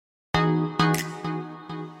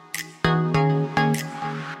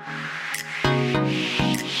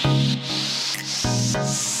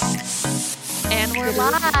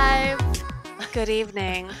live. Good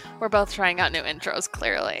evening. We're both trying out new intros,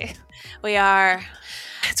 clearly. We are.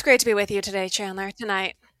 It's great to be with you today, Chandler,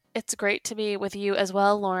 tonight. It's great to be with you as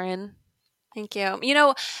well, Lauren. Thank you. You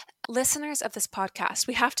know, listeners of this podcast,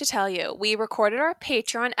 we have to tell you, we recorded our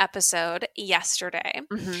Patreon episode yesterday.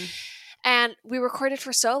 Mm-hmm. And we recorded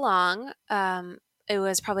for so long. It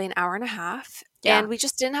was probably an hour and a half. Yeah. And we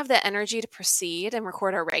just didn't have the energy to proceed and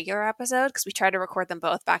record our regular episode because we tried to record them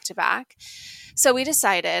both back to back. So we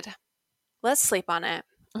decided, let's sleep on it.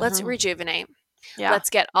 Let's rejuvenate. Yeah. Let's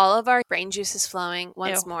get all of our brain juices flowing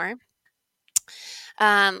once more.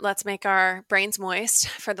 Let's make our brains moist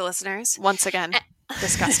for the listeners. Once again,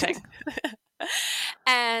 disgusting.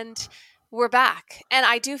 And we're back. And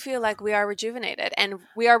I do feel like we are rejuvenated and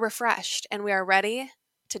we are refreshed and we are ready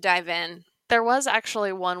to dive in. There was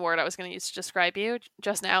actually one word I was going to use to describe you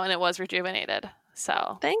just now, and it was rejuvenated.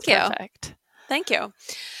 So thank you. Perfect. Thank you.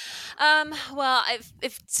 Well,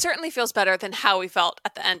 it certainly feels better than how we felt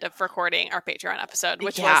at the end of recording our Patreon episode,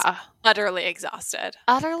 which was utterly exhausted.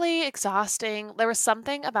 Utterly exhausting. There was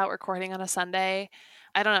something about recording on a Sunday.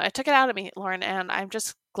 I don't know. It took it out of me, Lauren, and I'm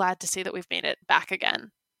just glad to see that we've made it back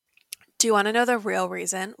again. Do you want to know the real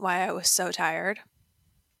reason why I was so tired?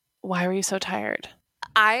 Why were you so tired?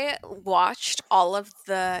 I watched all of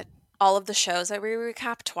the shows that we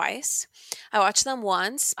recapped twice. I watched them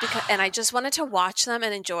once and I just wanted to watch them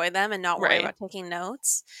and enjoy them and not worry about taking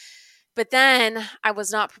notes. But then I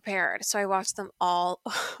was not prepared, so I watched them all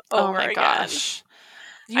over again. Gosh.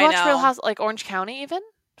 You watched Real House, like Orange County even?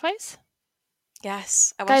 Twice?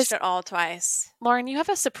 Yes, I watched it all twice. Lauren, you have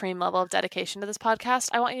a supreme level of dedication to this podcast.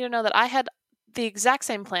 I want you to know that I had the exact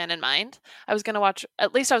same plan in mind. I was going to watch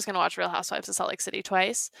Real Housewives of Salt Lake City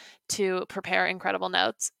twice to prepare incredible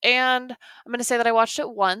notes. And I'm going to say that I watched it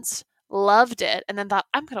once, loved it, and then thought,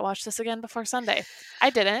 I'm going to watch this again before Sunday.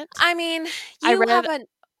 I didn't. I mean, I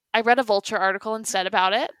read a Vulture article instead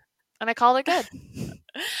about it, and I called it good.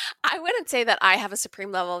 I wouldn't say that I have a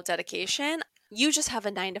supreme level of dedication. You just have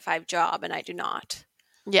a 9-to-5 job, and I do not.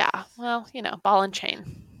 Yeah. Well, ball and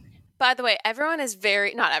chain. By the way, everyone is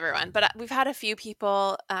not everyone, but we've had a few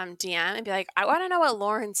people DM and be like, I want to know what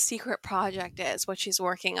Lauren's secret project is, what she's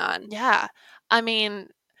working on. Yeah. I mean,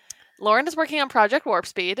 Lauren is working on Project Warp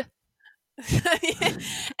Speed. And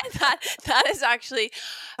that is actually,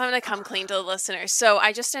 I'm going to come clean to the listeners. So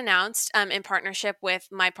I just announced in partnership with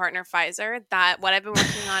my partner Pfizer that what I've been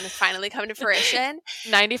working on has finally come to fruition.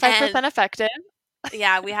 95% effective.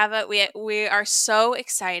 Yeah, we are so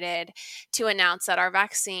excited to announce that our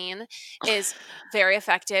vaccine is very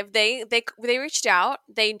effective. They reached out.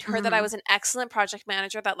 They heard that I was an excellent project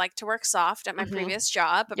manager that liked to work soft at my previous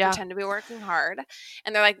job, but pretend to be working hard.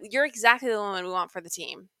 And they're like, "You're exactly the woman we want for the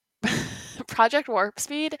team." Project Warp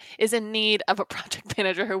Speed is in need of a project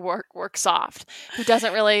manager who works soft, who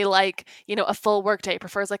doesn't really like, a full work day,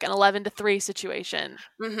 prefers like an 11 to 3 situation.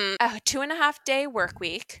 A 2.5-day work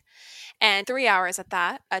week and 3 hours at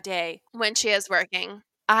that a day when she is working.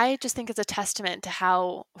 I just think it's a testament to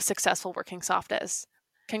how successful working soft is.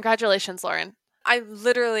 Congratulations, Lauren. I'm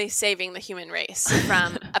literally saving the human race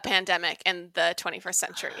from a pandemic in the 21st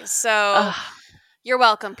century. So you're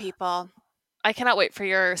welcome, people. I cannot wait for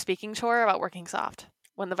your speaking tour about working soft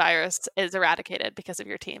when the virus is eradicated because of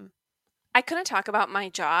your team. I couldn't talk about my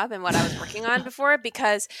job and what I was working on before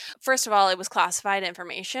because, first of all, it was classified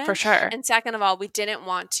information. For sure. And second of all, we didn't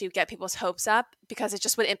want to get people's hopes up because it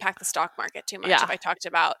just would impact the stock market too much if I talked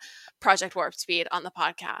about Project Warp Speed on the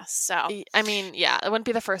podcast. So, I mean, it wouldn't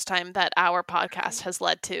be the first time that our podcast has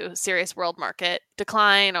led to serious world market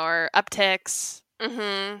decline or upticks.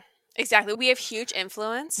 Mm-hmm. Exactly. We have huge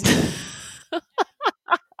influence.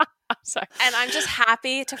 Sorry. And I'm just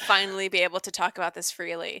happy to finally be able to talk about this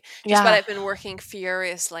freely. Just what I've been working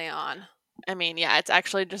furiously on. I mean, it's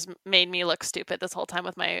actually just made me look stupid this whole time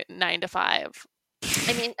with my 9-to-5.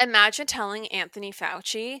 I mean, imagine telling Anthony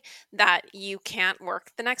Fauci that you can't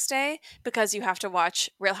work the next day because you have to watch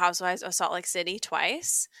Real Housewives of Salt Lake City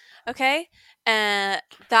twice. Okay? And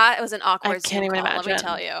that was an awkward Zoom call, let me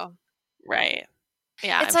tell you. Right.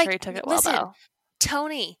 Yeah, it's I'm sure he took it well, though.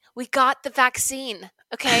 Tony, we got the vaccine,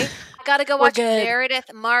 okay? I gotta go watch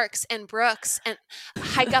Meredith Marks and Brooks and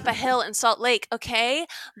hike up a hill in Salt Lake, okay?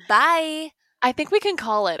 Bye. I think we can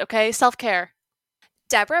call it, okay? Self-care.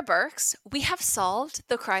 Deborah Birx, we have solved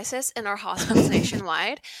the crisis in our hospitals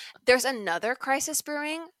nationwide. There's another crisis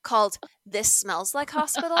brewing called This Smells Like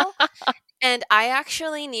Hospital. And I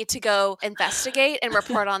actually need to go investigate and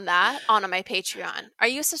report on that on my Patreon. Are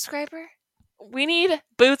you a subscriber? We need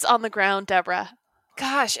boots on the ground, Deborah.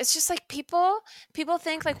 Gosh, it's just like people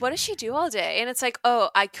think like, what does she do all day? And it's like, oh,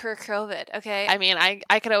 I cure COVID. Okay. I mean,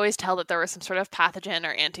 I could always tell that there was some sort of pathogen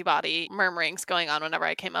or antibody murmurings going on whenever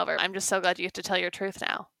I came over. I'm just so glad you get to tell your truth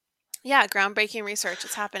now. Yeah, groundbreaking research.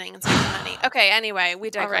 It's happening in St. Honey. Okay, anyway, we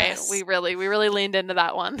All right, digress. we really leaned into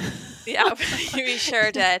that one. Yeah, we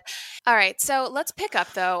sure did. All right, so let's pick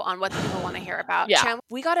up though on what the people want to hear about. Yeah. Chan,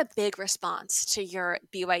 we got a big response to your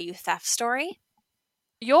BYU theft story.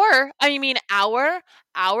 Our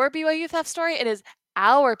BYU theft story. It is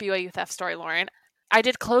our BYU theft story, Lauren. I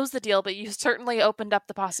did close the deal, but you certainly opened up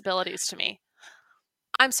the possibilities to me.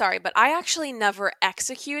 I'm sorry, but I actually never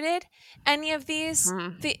executed any of these,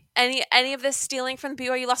 any of this stealing from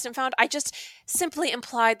BYU Lost and Found. I just simply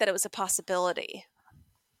implied that it was a possibility.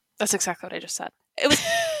 That's exactly what I just said. It was.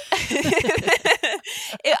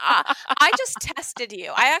 I just tested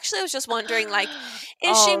you. I actually was just wondering, like,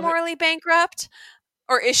 is she morally bankrupt,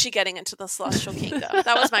 or is she getting into the celestial kingdom?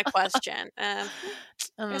 That was my question. I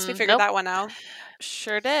guess we figured that one out.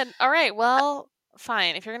 Sure did. All right. Well,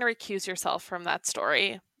 fine. If you're going to recuse yourself from that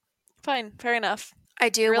story, fine. Fair enough. I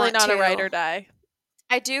do You're really want not a ride or die.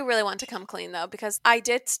 I do really want to come clean though, because I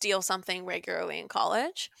did steal something regularly in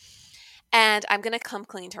college, and I'm going to come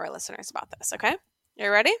clean to our listeners about this. Okay,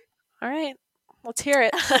 you ready? All right. Let's hear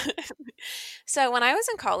it. So when I was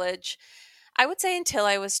in college, I would say until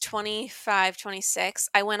I was 25, 26,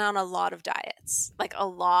 I went on a lot of diets, like a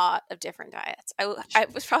lot of different diets. I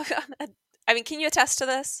was probably on I mean, can you attest to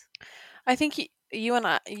this? I think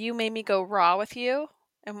you made me go raw with you.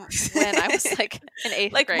 And when I was like in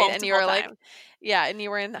 8th like grade, and you were times. like, yeah, and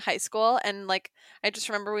you were in high school, and like I just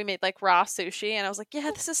remember we made like raw sushi, and I was like,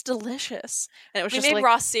 yeah, this is delicious. And it was we just made like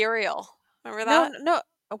raw cereal. Remember that? No.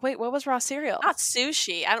 Oh, wait, what was raw cereal? Not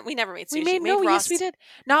sushi. We never made sushi. We made raw. Yes, we did.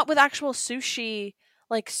 Not with actual sushi,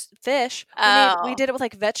 like fish. We did it with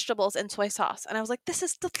like vegetables and soy sauce, and I was like, this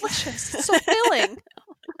is delicious. It's so filling.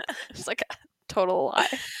 It's like a total lie.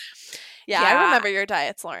 Yeah, I remember your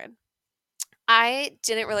diets, Lauren. I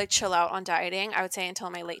didn't really chill out on dieting, I would say, until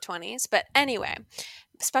my late 20s. But anyway,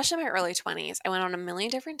 especially my early 20s, I went on a million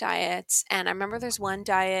different diets. And I remember there's one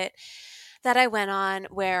diet that I went on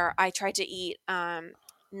where I tried to eat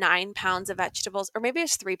 9 pounds of vegetables, or maybe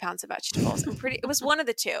it's 3 pounds of vegetables. It was one of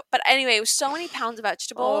the two. But anyway, it was so many pounds of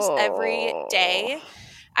vegetables every day.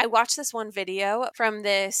 I watched this one video from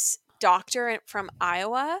this doctor from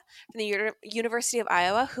Iowa, from the University of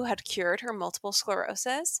Iowa, who had cured her multiple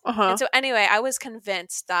sclerosis. And so anyway, I was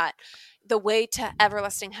convinced that the way to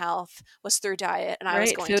everlasting health was through diet, and I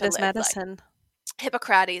was going to live medicine. Like,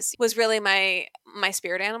 Hippocrates was really my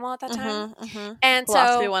spirit animal at that time. And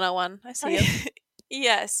Philosophy so 101. I see you.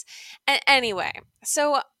 Yes. And anyway,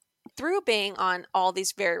 so through being on all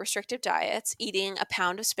these very restrictive diets, eating a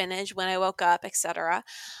pound of spinach when I woke up, etc.,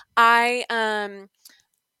 I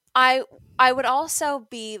would also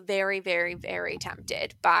be very, very, very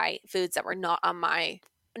tempted by foods that were not on my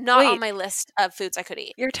list of foods I could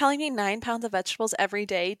eat. You're telling me 9 pounds of vegetables every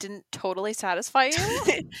day didn't totally satisfy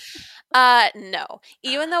you? No.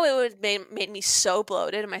 Even though it would made me so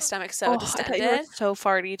bloated and my stomach so distended. I thought you were so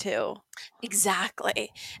farty too.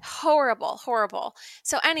 Exactly. Horrible.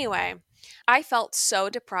 So anyway, I felt so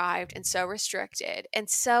deprived and so restricted. And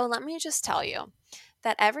so let me just tell you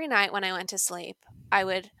that every night when I went to sleep, I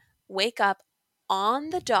would wake up on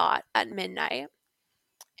the dot at midnight,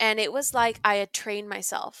 and it was like I had trained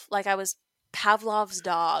myself, like I was Pavlov's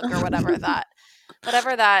dog or whatever that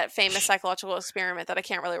famous psychological experiment that I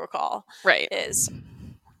can't really recall is.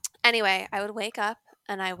 Anyway, I would wake up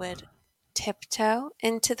and I would tiptoe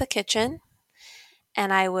into the kitchen,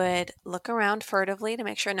 and I would look around furtively to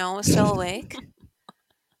make sure no one was still awake.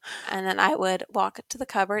 And then I would walk to the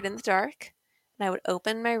cupboard in the dark, and I would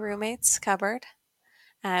open my roommate's cupboard,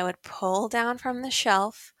 and I would pull down from the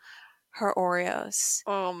shelf her Oreos.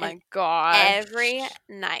 Oh my god! Every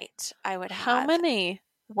night I would have how many?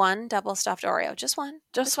 One double stuffed Oreo, just one,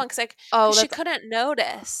 because she couldn't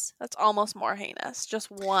notice. That's almost more heinous. Just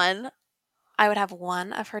one. I would have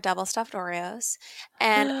one of her double stuffed Oreos,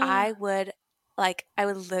 and I would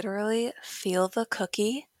literally feel the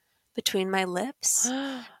cookie between my lips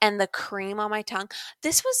and the cream on my tongue.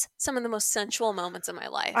 This was some of the most sensual moments of my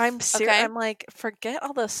life. I'm serious. Okay? I'm like, forget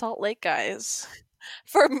all the Salt Lake guys.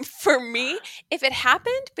 For me, if it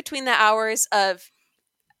happened between the hours of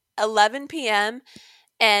 11 p.m.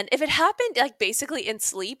 and if it happened like basically in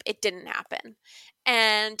sleep, it didn't happen.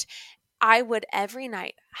 And I would every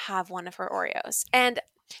night have one of her Oreos. And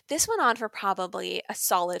this went on for probably a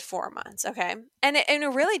solid 4 months, okay? And it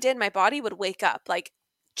really did. My body would wake up like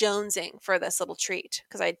jonesing for this little treat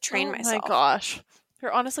because I'd trained myself. Oh my gosh.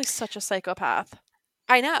 You're honestly such a psychopath.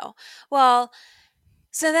 I know. Well,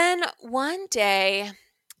 So then one day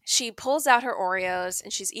she pulls out her Oreos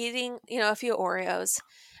and she's eating, a few Oreos.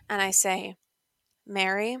 And I say,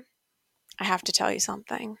 Mary, I have to tell you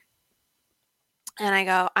something. And I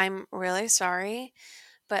go, I'm really sorry,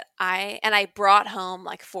 but I brought home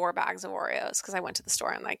like 4 bags of Oreos because I went to the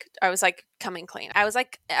store and like I was like coming clean. I was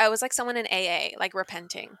like someone in AA, like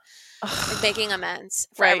repenting, like making amends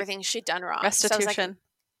for Right. everything she'd done wrong. So I was like, Restitution.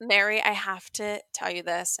 Mary, I have to tell you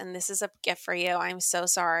this, and this is a gift for you. I'm so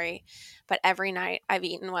sorry, but every night I've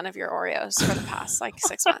eaten one of your Oreos for the past like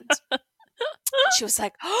 6 months. She was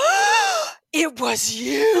like, oh, it was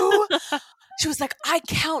you. She was like, I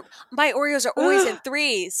count my Oreos are always in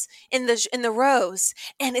threes in the rows,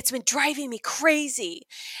 and it's been driving me crazy.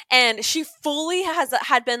 And she fully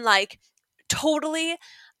had been like totally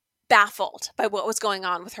baffled by what was going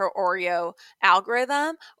on with her Oreo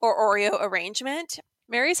algorithm or Oreo arrangement.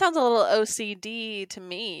 Mary sounds a little OCD to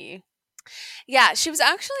me. Yeah, she was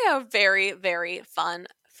actually a very, very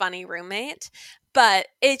funny roommate, but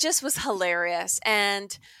it just was hilarious.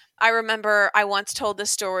 And I remember I once told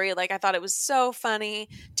this story, like I thought it was so funny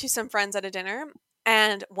to some friends at a dinner,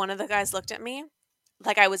 and one of the guys looked at me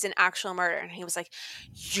like I was an actual murder, and he was like,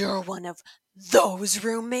 "You're one of those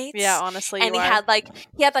roommates?" Yeah, honestly, And you he are. had like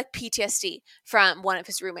PTSD from one of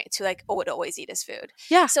his roommates who like would always eat his food.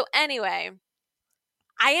 Yeah, So anyway,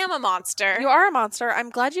 I am a monster. you are a monster.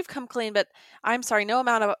 I'm glad you've come clean, but I'm sorry, no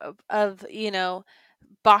amount of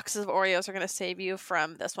boxes of Oreos are going to save you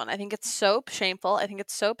from this one. I think it's so shameful. I think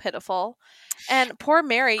it's so pitiful. And poor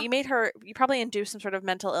Mary, you probably induced some sort of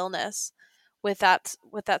mental illness with that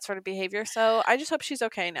sort of behavior. So I just hope she's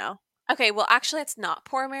okay now. Okay, well, actually, it's not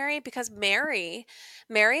poor Mary because Mary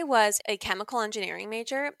was a chemical engineering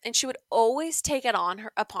major, and she would always take it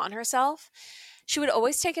upon herself. She would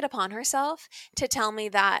always take it upon herself to tell me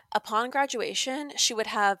that upon graduation, she would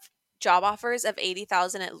have job offers of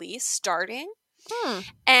 80,000 at least starting. Hmm.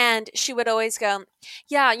 And she would always go,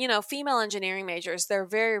 yeah, female engineering majors, they're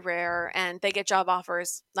very rare and they get job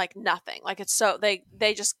offers like nothing. Like it's so they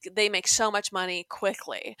make so much money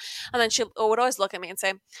quickly. And then she would always look at me and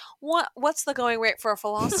say, what's the going rate for a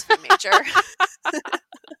philosophy major?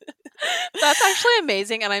 That's actually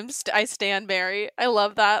amazing, and I stand Mary. I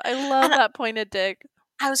love that. I love And that pointed dig.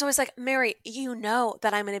 I was always like, Mary, you know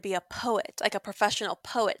that I'm going to be a poet, like a professional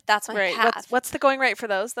poet. That's my Right. path. What's the going rate for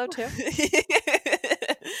those though too?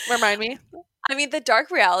 Remind me. I mean, the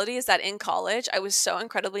dark reality is that in college, I was so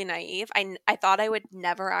incredibly naive. I thought I would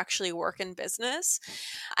never actually work in business.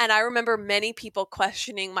 And I remember many people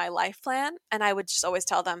questioning my life plan. And I would just always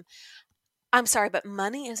tell them, I'm sorry, but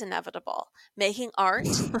money is inevitable. Making art,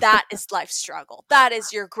 that is life's struggle. That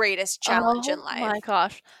is your greatest challenge in Oh life. my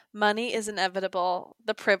gosh. Money is inevitable.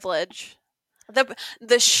 The privilege.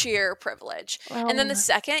 The sheer privilege. Oh And then the my-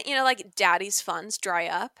 second, like daddy's funds dry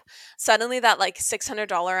up, suddenly that like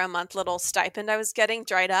 $600 a month little stipend I was getting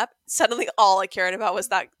dried up. Suddenly all I cared about was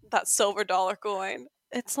that silver dollar coin.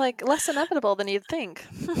 It's like less inevitable than you'd think.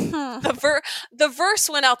 The verse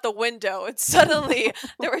went out the window and suddenly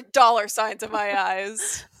there were dollar signs in my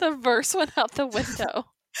eyes. The verse went out the window.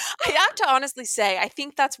 I have to honestly say, I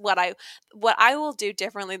think that's what I will do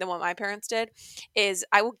differently than what my parents did is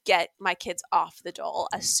I will get my kids off the dole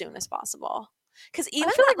as soon as possible. Because even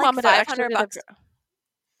I feel like at mom like and dad actually 500 did bucks.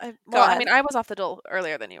 well, I ahead. mean, I was off the dole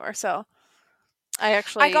earlier than you were, so I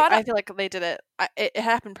feel like they did it. It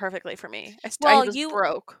happened perfectly for me. I Well, was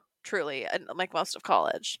broke, truly, and like most of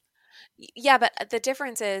college. yeah, but the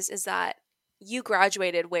difference is that you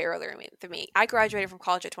graduated way earlier than me. I graduated from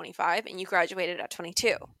college at 25 and you graduated at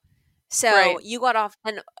 22. So Right. you got off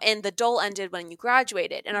and the dole ended when you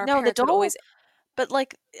graduated and our No, the parents would dole, always but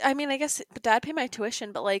like, I mean, I guess dad paid my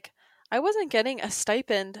tuition, but like, I wasn't getting a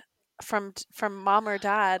stipend from mom or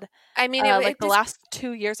dad, I mean like the last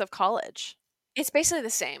 2 years of college. it's basically the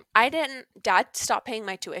same. Dad stopped paying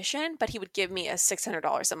my tuition, but he would give me a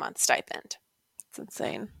 $600 a month stipend. It's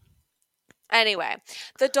insane. Anyway,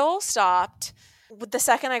 the dole stopped the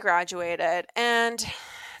second I graduated, and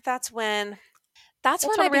that's when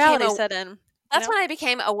I reality became set in. that's when I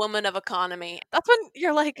became a woman of economy. That's when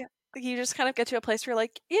you're like, you just kind of get to a place where you're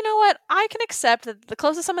like, you know what? I can accept that the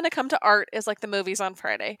closest I'm going to come to art is like the movies on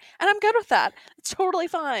Friday, and I'm good with that. It's totally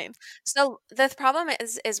fine. So the problem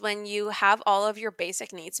is when you have all of your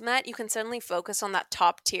basic needs met, you can suddenly focus on that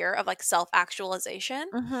top tier of like self-actualization.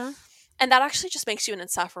 Mm-hmm. And that actually just makes you an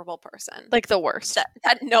insufferable person. Like the worst.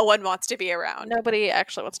 That no one wants to be around. Nobody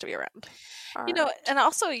actually wants to be around. All Right. right. And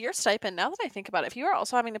also your stipend, now that I think about it, if you were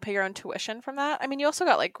also having to pay your own tuition from that, I mean, you also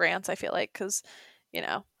got like grants, I feel like, because, you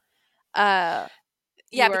know, yeah,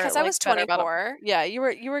 you were, because I like, was better about it. 24. Yeah, you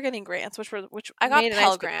were getting grants, which I got made a Pell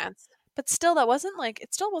nice grants. But still, that wasn't like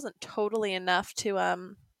it still wasn't totally enough to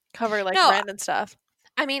cover like No, rent and stuff.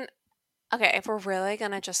 I mean, okay, if we're really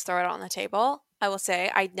gonna just throw it on the table, I will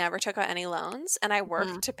say I never took out any loans and I worked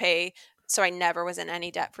Mhm. to pay, so I never was in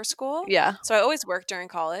any debt for school. Yeah. So I always worked during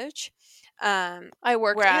college. I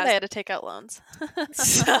worked and I Whereas had to take out loans.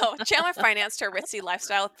 so Chandler financed her ritzy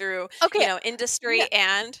lifestyle through, Okay. industry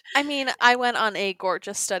and I mean, I went on a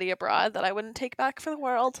gorgeous study abroad that I wouldn't take back for the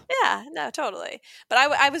world. yeah, no, totally. But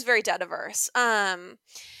I was very debt averse. Okay,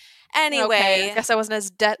 I Anyway, guess I wasn't as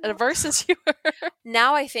debt averse as you were.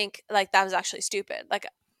 now I think like that was actually stupid. Like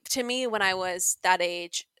to me, when I was that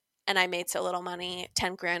age and I made so little money,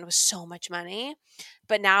 10 grand was so much money.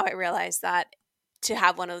 But now I realize that to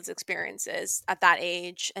have one of those experiences at that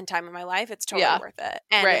age and time in my life, it's totally Yeah, worth it.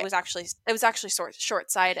 And right. it was actually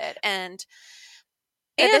short sighted. And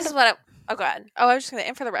And this is what oh, go ahead. I was just gonna,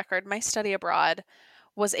 and for the record, my study abroad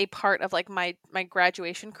was a part of like my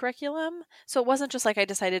graduation curriculum. So it wasn't just like I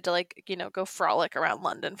decided to like, go frolic around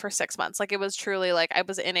London for 6 months. Like it was truly like I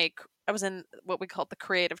was in what we called the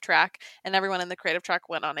creative track, and everyone in the creative track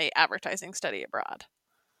went on a advertising study abroad.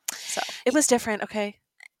 So it was different, okay?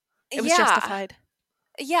 It was Yeah. justified.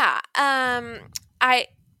 Yeah.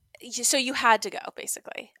 So you had to go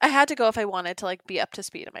basically. I had to go if I wanted to like be up to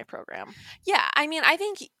speed in my program. Yeah, I mean, I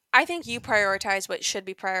think you prioritized what should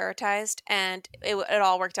be prioritized, and it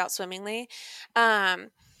all worked out swimmingly.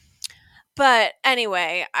 But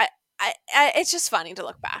anyway, it's just funny to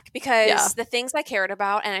look back because Yeah. the things I cared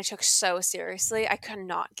about and I took so seriously, I could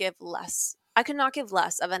not give less. I could not give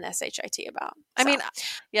less of an SHIT about. I mean, So,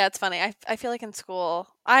 yeah, it's funny. I feel like in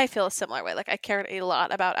school, I feel a similar way. Like I cared a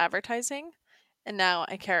lot about advertising, and now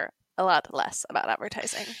I care a lot less about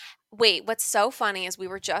advertising. wait, what's so funny is we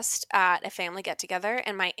were just at a family get together,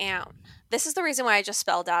 and my aunt. This is the reason why I just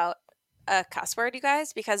spelled out a cuss word, you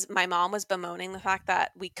guys, because my mom was bemoaning the fact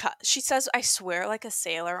that we cut. She says I swear like a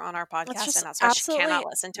sailor on our That's podcast, just and that's why she absolutely cannot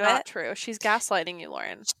listen to not it. true. She's gaslighting you,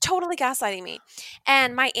 Lauren. She's totally gaslighting me.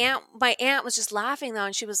 And my aunt was just laughing though,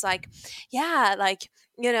 and she was like, "Yeah, like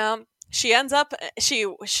she ends up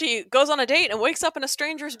she goes on a date and wakes up in a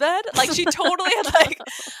stranger's bed." Like she totally had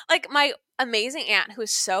like my amazing aunt who is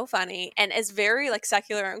so funny and is very like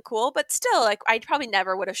secular and cool, but still like I probably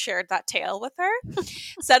never would have shared that tale with her.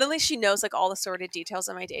 Suddenly she knows like all the sordid details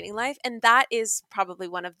of my dating life, and that is probably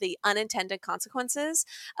one of the unintended consequences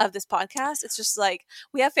of this podcast. It's just like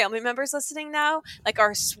we have family members listening now, like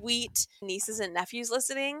our sweet nieces and nephews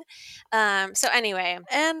listening. So anyway,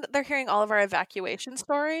 And they're hearing all of our evacuation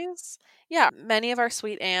stories. Yeah, many of our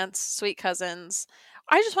sweet aunts, sweet cousins.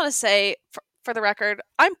 I just want to say, for the record,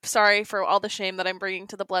 I'm sorry for all the shame that I'm bringing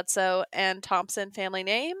to the Bledsoe and Thompson family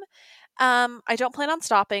name. I don't plan on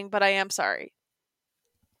stopping, but I am sorry.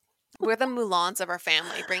 we're the Mulans of our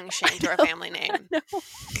family, bringing shame to our family name.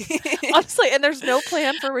 Honestly, and there's no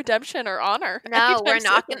plan for redemption or honor. No,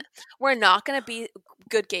 anytime soon. we're not gonna be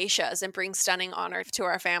good geishas and bring stunning honor to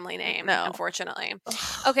our family name, No. unfortunately. Ugh.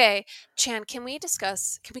 Okay, Chan, can we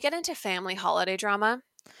get into family holiday drama?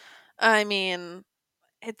 I mean,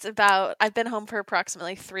 I've been home for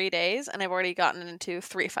approximately 3 days, and I've already gotten into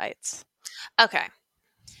 3 fights. Okay.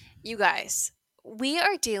 You guys, we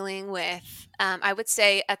are dealing with, I would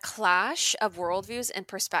say, a clash of worldviews and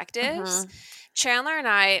perspectives. Chandler and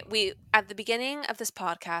I, at the beginning of this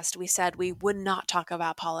podcast, we said we would not talk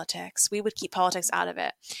about politics. We would keep politics out of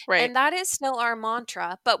it. Right. And that is still our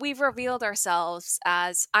mantra, but we've revealed ourselves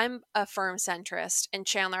as I'm a firm centrist, and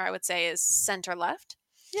Chandler, I would say, is center left.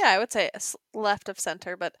 Yeah, I would say left of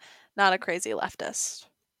center, but not a crazy leftist.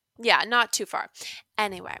 Yeah, not too far.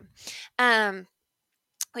 Anyway,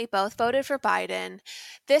 we both voted for Biden.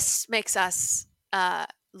 This makes us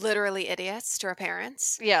literally idiots to our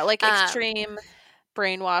parents. Yeah, like extreme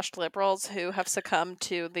brainwashed liberals who have succumbed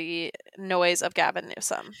to the noise of Gavin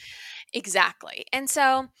Newsom. Exactly. And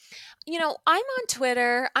so, I'm on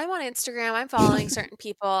Twitter, I'm on Instagram, I'm following certain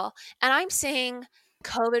people, and I'm seeing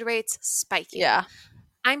COVID rates spiking. Yeah.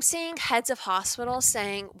 I'm seeing heads of hospitals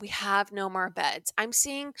saying we have no more beds. I'm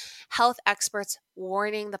seeing health experts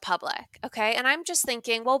warning the public. Okay. And I'm just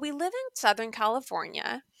thinking, well, we live in Southern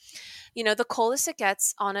California. The coldest it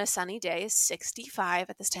gets on a sunny day is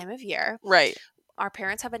 65 at this time of year. Right. Our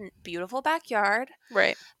parents have a beautiful backyard.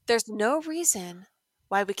 Right. There's no reason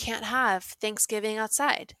why we can't have Thanksgiving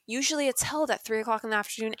outside. Usually it's held at 3:00 in the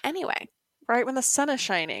afternoon anyway. Right when the sun is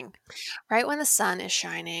shining. Right when the sun is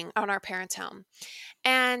shining on our parents' home.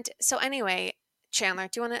 And so anyway, Chandler,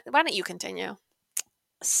 why don't you continue?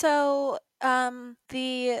 So,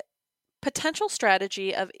 the potential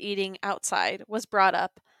strategy of eating outside was brought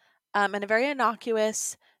up in a very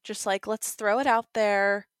innocuous, just like, let's throw it out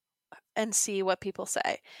there. and see what people say.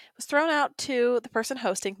 It was thrown out to the person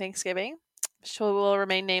hosting Thanksgiving. She will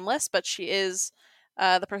remain nameless, but she is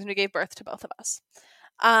the person who gave birth to both of us.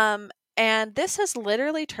 And this has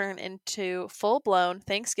literally turned into full-blown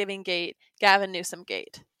Thanksgiving gate, Gavin Newsom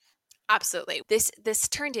gate. Absolutely. This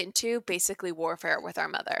turned into basically warfare with our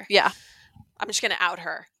mother. Yeah. I'm just going to out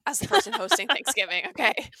her as the person hosting Thanksgiving,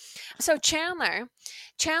 okay? So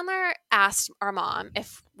Chandler asked our mom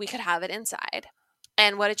if we could have it inside.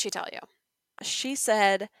 And what did she tell you? She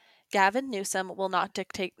said, Gavin Newsom will not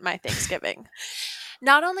dictate my Thanksgiving.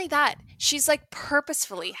 Not only that, she's like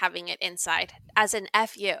purposefully having it inside as an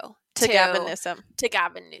FU to Gavin Newsom. To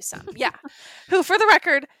Gavin Newsom, yeah. Who, for the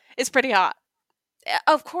record, is pretty hot.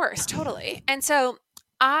 Of course, totally. And so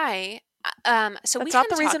that's not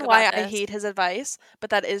the reason why I hate his advice,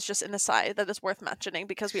 but that is just an aside that is worth mentioning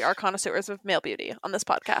because we are connoisseurs of male beauty on this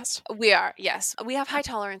podcast. We are, yes. We have high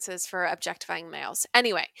tolerances for objectifying males.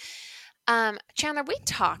 Anyway, Chandler, we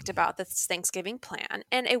talked about this Thanksgiving plan,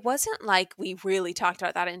 and it wasn't like we really talked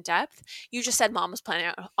about that in depth. You just said mom was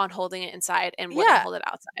planning on holding it inside and wouldn't hold it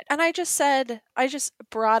outside. And I just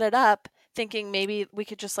brought it up thinking maybe we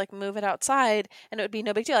could just like move it outside and it would be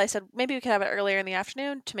no big deal. I said maybe we could have it earlier in the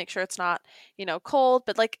afternoon to make sure it's not, cold,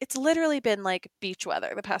 but like it's literally been like beach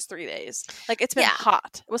weather the past 3 days. Like it's been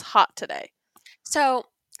hot. It was hot today. So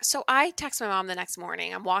I text my mom the next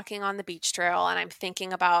morning. I'm walking on the beach trail and I'm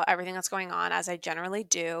thinking about everything that's going on as I generally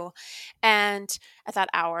do. And at that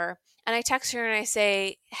hour, and I text her and I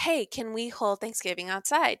say, hey, can we hold Thanksgiving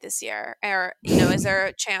outside this year? Or, is there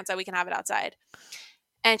a chance that we can have it outside?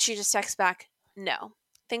 And she just texts back, no.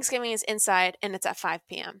 Thanksgiving is inside and it's at 5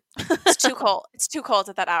 p.m. It's too cold. It's too cold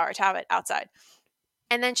at that hour to have it outside.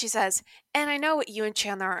 And then she says, and I know what you and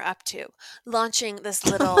Chandler are up to, launching this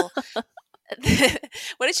little,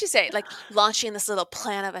 what did she say? Like launching this little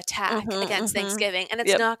plan of attack against Thanksgiving, and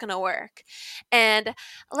it's not going to work. And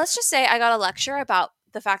let's just say I got a lecture about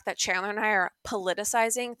the fact that Chandler and I are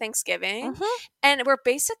politicizing Thanksgiving. And we're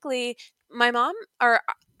basically,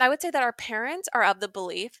 I would say that our parents are of the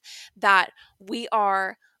belief that we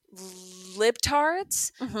are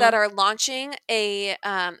libtards that are launching a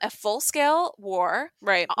full-scale war.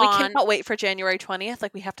 Right. We cannot wait for January 20th.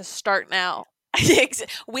 Like, we have to start now.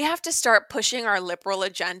 We have to start pushing our liberal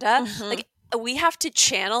agenda. Like, we have to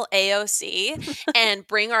channel AOC and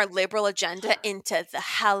bring our liberal agenda into the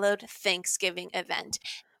hallowed Thanksgiving event.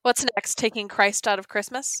 What's next? Taking Christ out of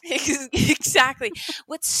Christmas? Exactly.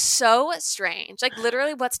 What's so strange, like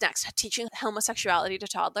literally what's next? Teaching homosexuality to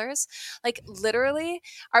toddlers? Like literally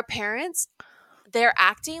our parents, they're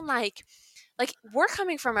acting like we're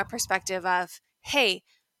coming from a perspective of, hey,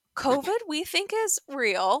 COVID we think is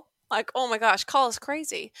real. Like, oh my gosh, call us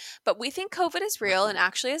crazy. But we think COVID is real and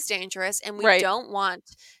actually is dangerous, and we don't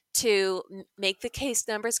want to make the case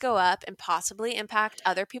numbers go up and possibly impact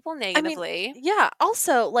other people negatively. I mean, yeah.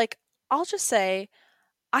 Also, like, I'll just say,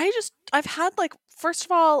 I've had, like, first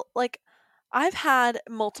of all, like, I've had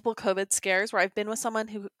multiple COVID scares where I've been with someone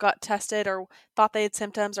who got tested or thought they had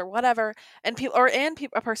symptoms or whatever, and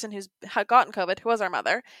a person who's had gotten COVID, who was our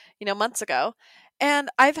mother, months ago, and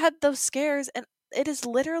I've had those scares, and it is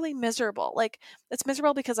literally miserable. Like, it's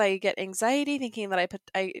miserable because I get anxiety thinking that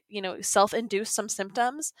I self-induce some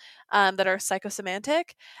symptoms that are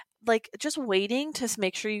psychosomatic. Like, just waiting to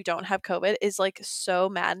make sure you don't have COVID is like so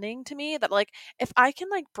maddening to me that, like, if I can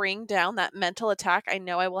like bring down that mental attack I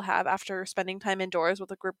know I will have after spending time indoors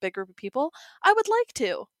with a big group of people, I would like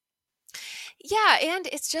to. Yeah, and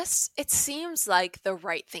it seems like the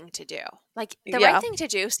right thing to do. Like, the right thing to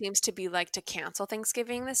do seems to be like to cancel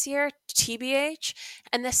Thanksgiving this year, TBH.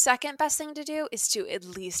 And the second best thing to do is to at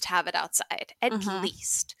least have it outside, at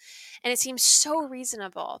least. And it seems so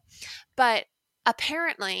reasonable. But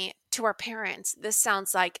apparently, to our parents, this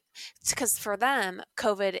sounds like, because for them,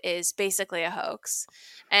 COVID is basically a hoax.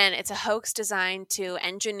 And it's a hoax designed to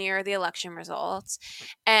engineer the election results.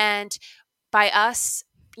 And by us,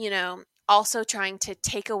 also trying to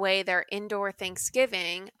take away their indoor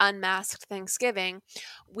Thanksgiving, unmasked Thanksgiving,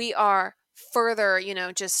 we are further,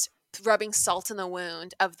 just rubbing salt in the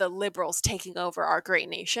wound of the liberals taking over our great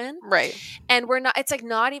nation. Right. And we're not, it's like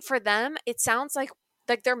not for them. It sounds like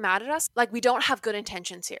they're mad at us. Like, we don't have good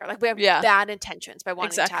intentions here. Like, we have bad intentions by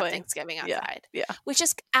wanting to have Thanksgiving outside. Yeah. Which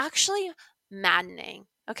is actually maddening.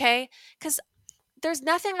 Okay. Because there's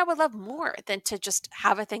nothing I would love more than to just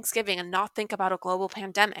have a Thanksgiving and not think about a global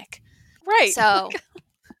pandemic. Right. So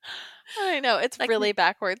I know, it's like, really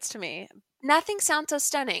backwards to me. Nothing sounds so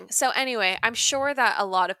stunning. So anyway, I'm sure that a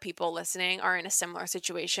lot of people listening are in a similar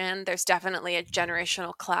situation. There's definitely a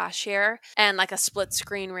generational clash here and like a split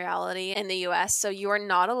screen reality in the US. So you are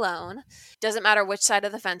not alone. Doesn't matter which side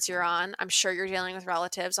of the fence you're on. I'm sure you're dealing with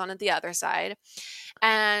relatives on the other side.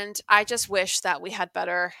 And I just wish that we had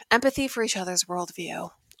better empathy for each other's worldview.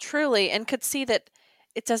 Truly, and could see that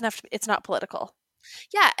it doesn't have to it's not political.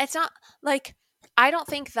 Yeah, it's not like I don't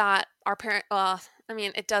think that our parent. Well, I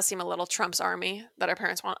mean, it does seem a little Trump's army that our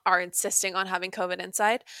parents are insisting on having COVID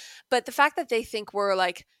inside, but the fact that they think we're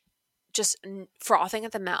like just frothing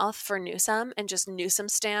at the mouth for Newsom and just Newsom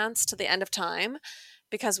stance to the end of time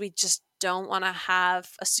because we just don't want to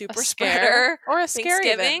have a super spreader or a scare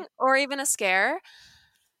Thanksgiving or even a scare.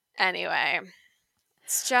 Anyway.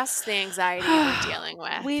 It's just the anxiety we're dealing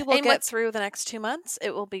with. We will get through the next 2 months.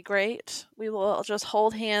 It will be great. We will just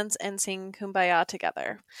hold hands and sing Kumbaya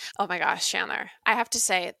together. Oh my gosh, Chandler. I have to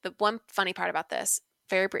say, the one funny part about this,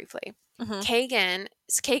 very briefly,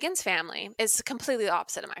 Kagan's family is completely the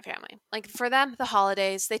opposite of my family. Like for them, the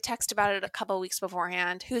holidays, they text about it a couple weeks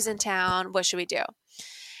beforehand. Who's in town? What should we do?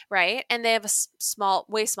 Right? And they have a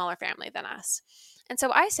way smaller family than us. And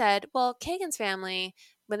so I said, well, Kagan's family,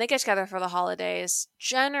 when they get together for the holidays,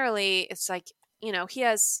 generally it's like, he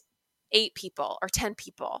has 8 people or 10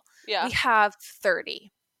 people. Yeah. We have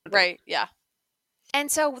 30. Right. Yeah. And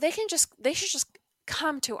so they should just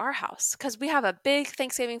come to our house because we have a big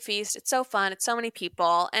Thanksgiving feast. It's so fun. It's so many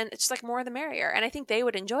people. And it's just like more the merrier. And I think they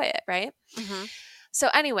would enjoy it. Right. Mm-hmm. So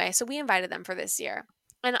anyway, so we invited them for this year.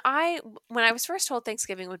 And when I was first told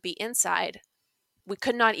Thanksgiving would be inside, we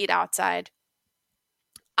could not eat outside.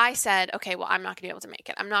 I said, okay, well, I'm not going to be able to make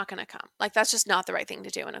it. I'm not going to come. Like, that's just not the right thing to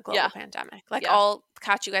do in a global pandemic. Like, I'll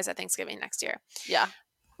catch you guys at Thanksgiving next year. Yeah.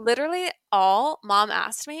 Literally, all Mom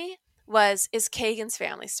asked me was, is Kagan's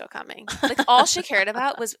family still coming? Like, all she cared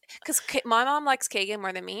about was, because my mom likes Kagan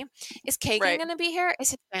more than me. Is Kagan going to be here?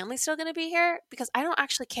 Is his family still going to be here? Because I don't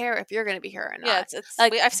actually care if you're going to be here or not. Yeah, it's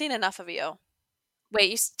like, I've seen enough of you.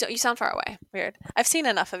 Wait, you sound far away. Weird. I've seen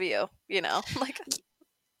enough of you, like...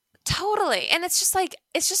 Totally. And it's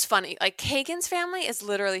just funny. Like Kagan's family is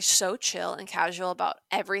literally so chill and casual about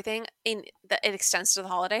everything that it extends to the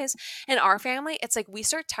holidays. And our family, it's like we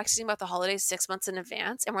start texting about the holidays 6 months in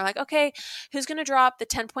advance. And we're like, okay, who's going to drop the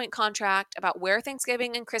 10-point contract about where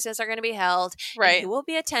Thanksgiving and Christmas are going to be held? Right. Who will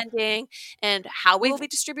be attending and how we will be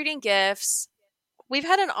distributing gifts. We've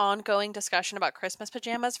had an ongoing discussion about Christmas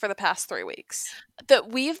pajamas for the past 3 weeks.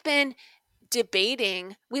 That we've been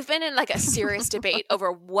in like a serious debate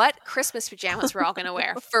over what Christmas pajamas we're all going to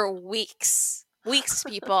wear for weeks,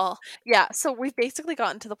 people. Yeah. So we've basically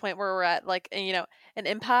gotten to the point where we're at like, an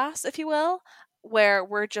impasse, if you will, where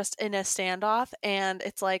we're just in a standoff and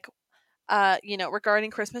it's like,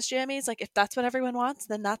 regarding Christmas jammies, like if that's what everyone wants,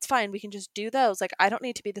 then that's fine. We can just do those. Like, I don't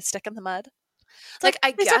need to be the stick in the mud. Like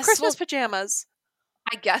I guess are Christmas pajamas.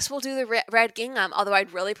 I guess we'll do the red gingham, although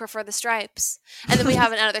I'd really prefer the stripes. And then we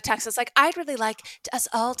have another text that's like, I'd really like us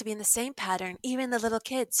all to be in the same pattern, even the little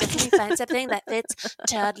kids. So can we find something that fits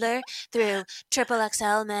toddler through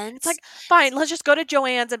XXL men's? It's like, fine, let's just go to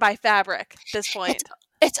Joann's and buy fabric at this point.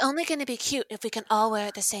 It's only going to be cute if we can all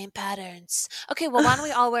wear the same patterns. Okay, well, why don't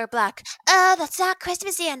we all wear black? Oh, that's not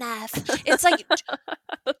Christmassy enough. It's like,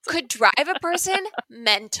 could drive a person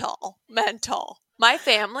mental. My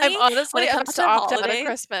family, I'm honestly when it comes to opt out of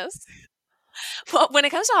Christmas. Well, when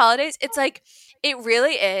it comes to holidays, it's like, it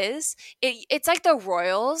really is. It's like the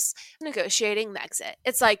royals negotiating Brexit.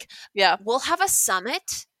 It's like, we'll have a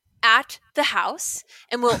summit at the house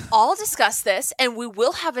and we'll all discuss this and we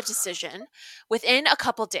will have a decision within a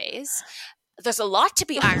couple days. There's a lot to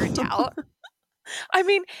be ironed out. I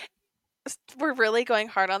mean, we're really going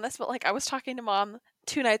hard on this, but like I was talking to Mom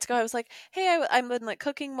 2 nights ago. I was like, hey, I've been like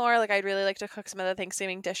cooking more. Like I'd really like to cook some of the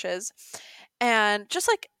Thanksgiving dishes. And just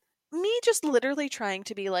like me just literally trying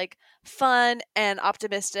to be like fun and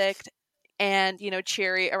optimistic and,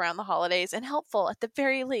 cheery around the holidays and helpful at the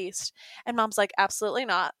very least. And Mom's like, absolutely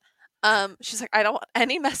not. She's like, I don't want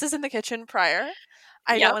any messes in the kitchen prior.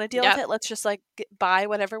 I don't want to deal with it. Let's just like buy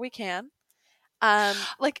whatever we can. It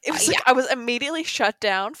was like I was immediately shut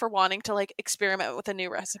down for wanting to like experiment with a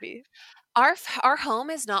new recipe. Our home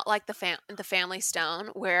is not like the family stone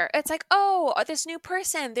where it's like, oh, this new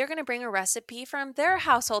person, they're going to bring a recipe from their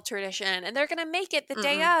household tradition and they're going to make it the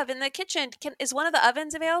day of in the kitchen. Is one of the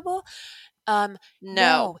ovens available?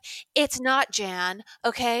 No, it's not, Jan.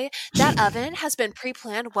 Okay. That oven has been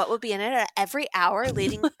pre-planned what will be in it at every hour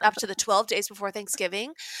leading up to the 12 days before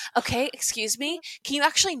Thanksgiving. Okay. Excuse me. Can you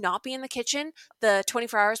actually not be in the kitchen the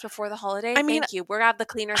 24 hours before the holiday? Thank you. We're going to have the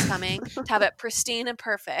cleaners coming to have it pristine and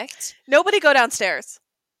perfect. Nobody go downstairs.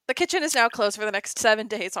 The kitchen is now closed for the next 7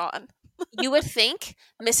 days on. You would think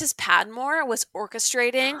Mrs. Padmore was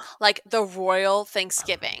orchestrating like the royal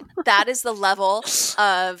Thanksgiving. That is the level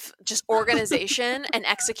of just organization and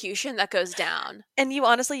execution that goes down. And you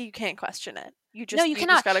can't question it. You No, you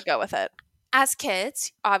cannot. just got to go with it. As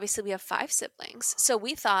kids, obviously we have 5 siblings. So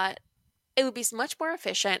we thought it would be much more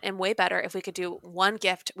efficient and way better if we could do one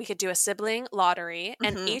gift. We could do a sibling lottery,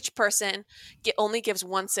 and each person only gives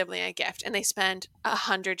one sibling a gift, and they spend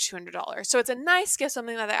 $100, $200. So it's a nice gift,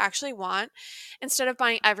 something that they actually want, instead of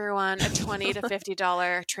buying everyone a $20 to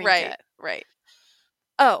 $50 trinket. Right.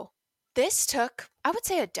 Oh, this took, I would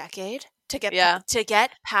say, a decade to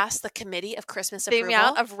get past the Committee of Christmas Approval. The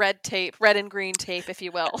amount of red and green tape, if you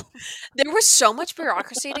will. There was so much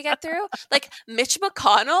bureaucracy to get through. Like Mitch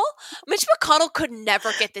McConnell could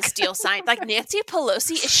never get this deal signed. Like Nancy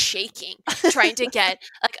Pelosi is shaking trying to get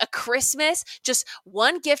like a Christmas, just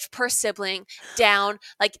one gift per sibling down,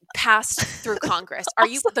 like passed through Congress. Are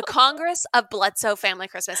you the Congress of Bledsoe Family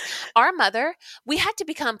Christmas? Our mother, we had to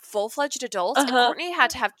become full-fledged adults, and Courtney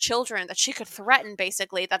had to have children that she could threaten,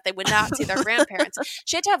 basically, that they would not see their grandparents.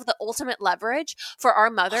 She had to have the ultimate leverage for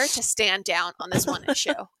our mother to stand down on this one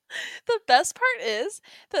issue. The best part is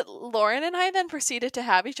that Lauren and I then proceeded to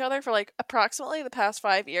have each other for like approximately the past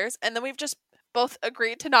 5 years, and then we've just both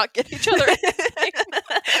agreed to not get each other anything.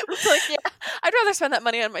 It's like, yeah, I'd rather spend that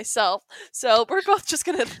money on myself. So we're both just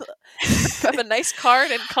gonna have a nice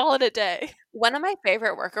card and call it a day. One of my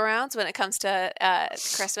favorite workarounds when it comes to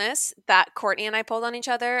Christmas that Courtney and I pulled on each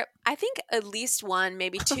other, I think at least one,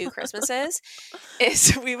 maybe 2 Christmases,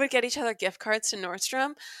 is we would get each other gift cards to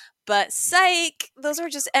Nordstrom. But psych, those were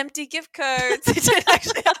just empty gift cards. They didn't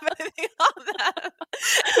actually have anything on them.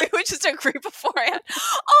 We would just agree beforehand.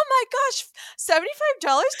 Oh my gosh, $75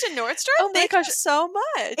 to Nordstrom? Oh my gosh, so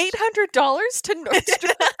much. $800 to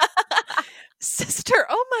Nordstrom. Sister,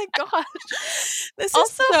 oh my gosh. This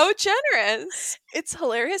is so generous. It's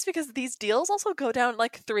hilarious because these deals also go down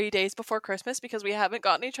like 3 days before Christmas because we haven't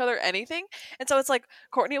gotten each other anything. And so it's like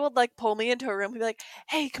Courtney would like pull me into a room and be like,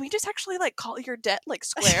 hey, can we just actually like call your debt like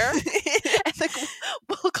square? And like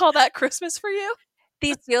we'll call that Christmas for you.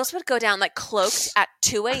 These deals would go down like cloaked at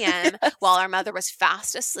 2 a.m. Yes. while our mother was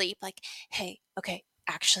fast asleep. Like, hey, okay,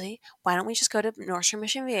 actually, why don't we just go to Nordstrom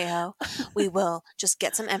Mission Viejo? We will just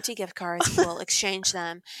get some empty gift cards. We'll exchange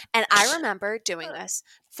them. And I remember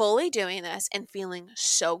fully doing this and feeling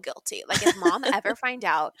so guilty. Like if mom ever found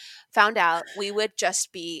out, we would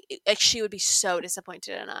just be like, she would be so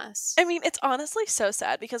disappointed in us. I mean, it's honestly so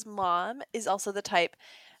sad because mom is also the type,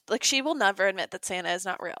 like she will never admit that Santa is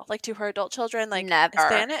not real. Like to her adult children, like Never.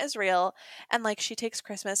 Santa is real. And like she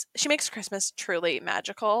makes Christmas truly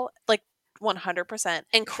magical. Like 100%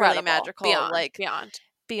 Incredible. Truly magical,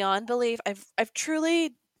 beyond belief. I've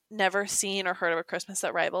truly never seen or heard of a Christmas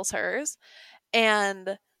that rivals hers.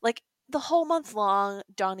 And like the whole month long,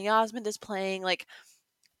 Donny Osmond is playing. Like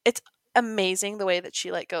it's amazing the way that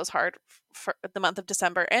she like goes hard for the month of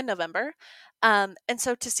December and November. And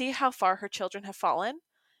so to see how far her children have fallen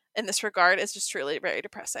in this regard is just truly very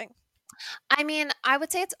depressing. I mean, I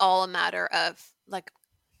would say it's all a matter of like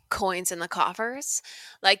coins in the coffers.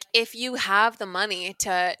 Like if you have the money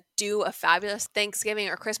to do a fabulous Thanksgiving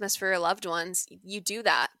or Christmas for your loved ones, you do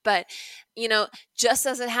that. But you know, just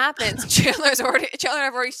as it happens, Chandler and I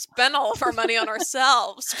have already spent all of our money on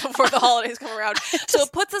ourselves before the holidays come around. So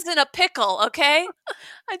it puts us in a pickle, okay?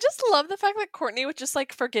 I just love the fact that Courtney would just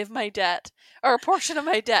like forgive my debt or a portion of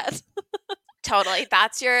my debt. Totally.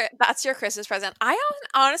 That's your Christmas present.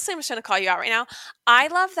 Honestly, I'm just going to call you out right now. I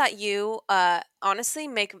love that you honestly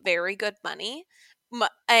make very good money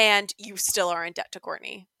and you still are in debt to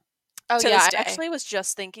Courtney. Oh, yeah. I actually was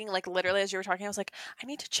just thinking, like, literally as you were talking, I was like, I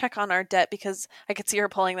need to check on our debt because I could see her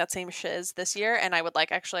pulling that same shiz this year and I would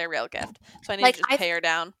like actually a real gift. So I need to just pay her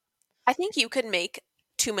down. I think you could make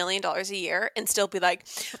 $2 million a year and still be like,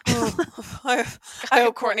 oh, I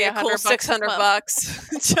owe Courtney a cool $600.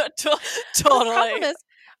 Totally. The problem is,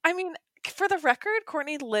 I mean, for the record,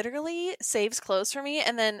 Courtney literally saves clothes for me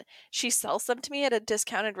and then she sells them to me at a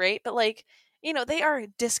discounted rate. But like, you know, they are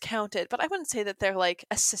discounted, but I wouldn't say that they're like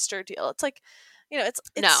a sister deal. It's like, you know, it's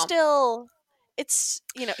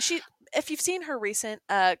you know, if you've seen her recent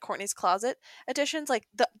Courtney's Closet editions, like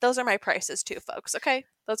those are my prices too, folks. Okay,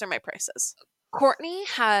 those are my prices. Courtney,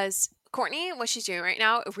 what she's doing right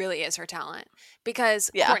now, it really is her talent because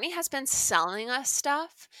Courtney has been selling us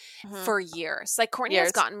stuff for years. Like Courtney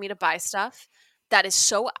has gotten me to buy stuff that is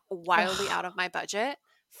so wildly out of my budget.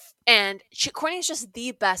 And Courtney is just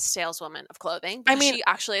the best saleswoman of clothing. I mean, she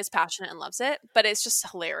actually is passionate and loves it, but it's just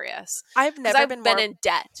hilarious. I've never been in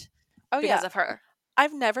debt because of her.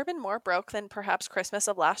 I've never been more broke than perhaps Christmas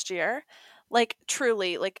of last year. Like,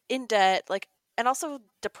 truly, like, in debt, like, and also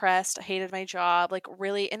depressed. I hated my job, like,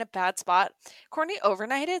 really in a bad spot. Courtney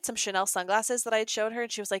overnighted some Chanel sunglasses that I had showed her,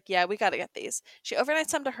 and she was like, yeah, we got to get these. She overnighted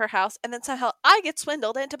some to her house, and then somehow I get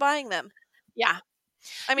swindled into buying them. Yeah.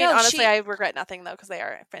 I mean, No, honestly, I regret nothing, though, because they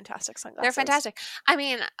are fantastic they're sunglasses. fantastic. I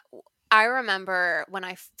mean, I remember when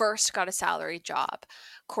I first got a salary job,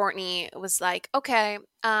 Courtney was like, okay,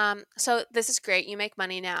 so this is great. You make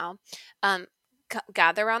money now.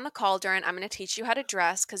 Gather around the cauldron. I'm going to teach you how to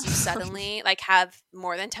dress because you suddenly like have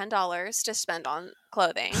more than $10 to spend on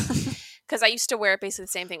clothing. Because I used to wear basically the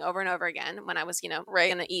same thing over and over again when I was,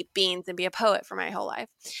 Right. going to eat beans and be a poet for my whole life.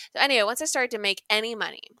 So anyway, once I started to make any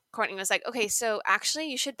money, Courtney was like, okay, so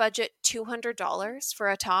actually you should budget $200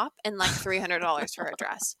 for a top and like $300 for a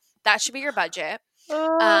dress. That should be your budget.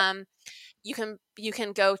 You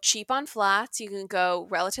can go cheap on flats. You can go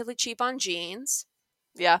relatively cheap on jeans.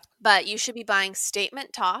 Yeah. But you should be buying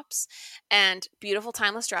statement tops and beautiful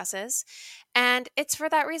timeless dresses. And it's for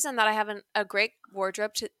that reason that I have a great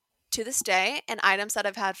wardrobe to this day and items that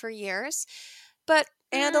I've had for years. But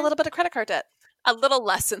And a little bit of credit card debt. A little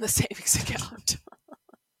less in the savings account.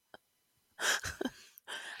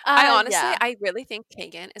 I really think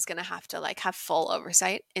Kagan is going to have to like have full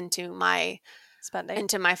oversight into my spending,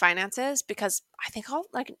 into my finances, because I think I'll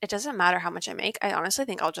like, it doesn't matter how much I make. I honestly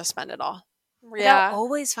think I'll just spend it all. Yeah. I'll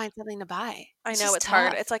always find something to buy. I know it's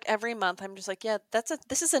hard. It's like every month I'm just like, yeah,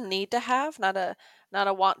 this is a need to have, not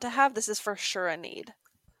a want to have. This is for sure a need.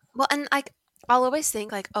 Well, and like I'll always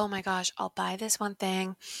think like, oh my gosh, I'll buy this one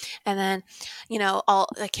thing, and then, I'll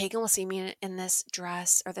like Kagan will see me in this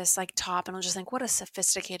dress or this like top, and I'll just think, what a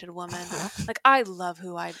sophisticated woman. Like I love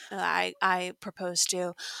who I propose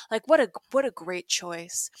to. Like what a great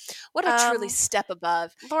choice. What a truly step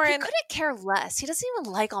above. Lauren, he couldn't care less. He doesn't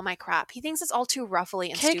even like all my crap. He thinks it's all too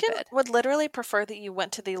ruffly and Kagan stupid. would literally prefer that you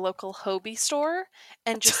went to the local Hobie store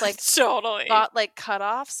and just like totally bought like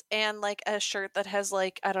cutoffs and like a shirt that has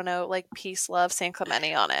like, I don't know, like peace, love, San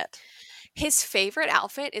Clemente on it. His favorite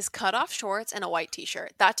outfit is cutoff shorts and a white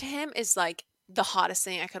t-shirt. That to him is like the hottest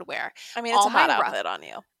thing I could wear. I mean, it's a hot outfit on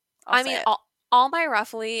you. All my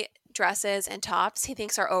ruffly dresses and tops he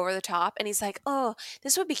thinks are over the top, and he's like, oh,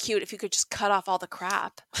 this would be cute if you could just cut off all the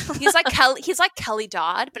crap. He's like Kelly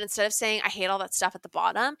Dodd, but instead of saying I hate all that stuff at the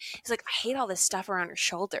bottom, he's like, I hate all this stuff around your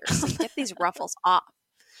shoulders. Like, get these ruffles off.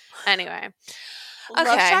 Anyway. Okay.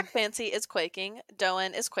 Love Shack Fancy is quaking.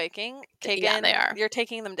 Doen is quaking. Kagan, yeah, they are. You're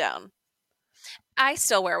taking them down. I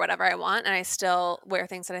still wear whatever I want, and I still wear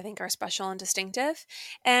things that I think are special and distinctive.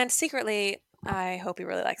 And secretly, I hope he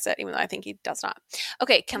really likes it, even though I think he does not.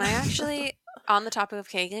 Okay, can I actually, on the topic of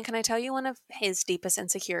Kagan, can I tell you one of his deepest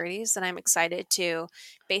insecurities that I'm excited to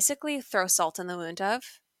basically throw salt in the wound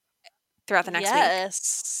of throughout the next week?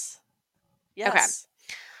 Yes. Okay.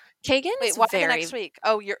 Kagan is why the next week?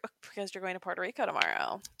 Oh, because you're going to Puerto Rico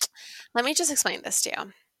tomorrow. Let me just explain this to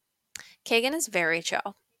you. Kagan is very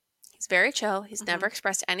chill. He's very chill. He's never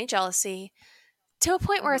expressed any jealousy to a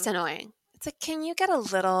point where it's annoying. It's like, can you get a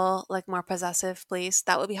little like more possessive, please?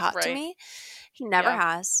 That would be hot to me. He never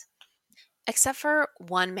has, except for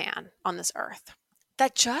one man on this earth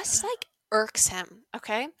that just like irks him.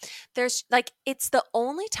 Okay. There's like, it's the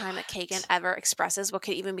only time that Kagan ever expresses what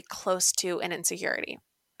could even be close to an insecurity.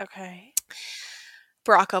 Okay.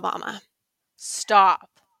 Barack Obama. Stop.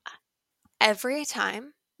 Every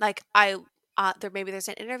time, like there's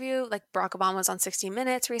an interview, like Barack Obama was on 60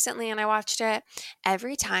 Minutes recently, and I watched it.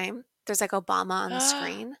 Every time there's like Obama on the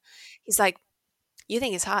screen, he's like, you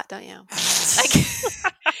think he's hot, don't you? Like,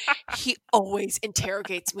 he always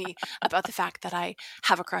interrogates me about the fact that I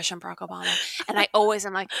have a crush on Barack Obama. And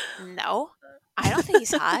I'm like, no, I don't think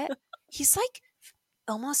he's hot. He's like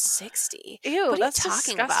almost 60. Ew, what are you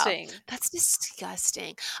talking disgusting. about? That's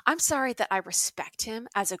disgusting. I'm sorry that I respect him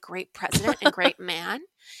as a great president and great man,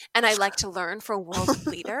 and I like to learn from world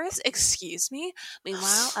leaders. Excuse me.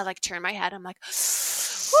 Meanwhile, I like turn my head. I'm like,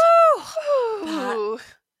 woo!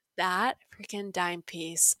 That freaking dime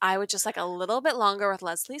piece. I would just like a little bit longer with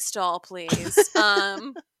Leslie Stahl, please.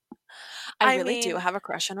 I really do have a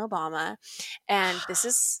crush on Obama, and this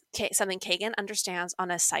is something Kagan understands on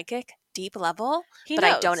a psychic, deep level, but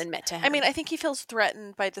I don't admit to him. I mean, I think he feels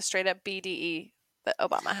threatened by the straight up BDE that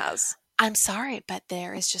Obama has. I'm sorry, but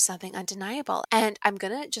there is just something undeniable. And I'm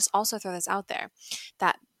going to just also throw this out there,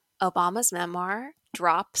 that Obama's memoir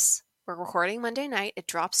drops. We're recording Monday night. It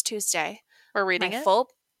drops Tuesday. We're reading it?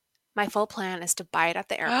 My full plan is to buy it at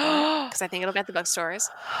the airport because I think it'll be at the bookstores,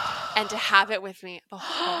 and to have it with me the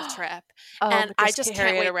whole trip. And I just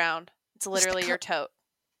carry it around. It's literally your tote.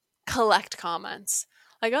 Collect comments.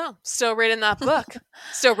 Like, oh, still reading that book.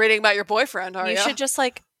 Still reading about your boyfriend, are you? You should just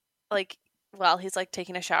like while he's like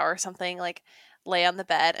taking a shower or something, like lay on the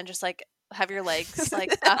bed and just like have your legs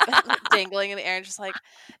like up and like, dangling in the air and just like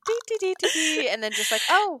dee dee dee dee dee, and then just like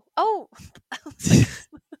oh.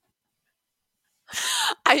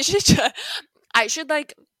 I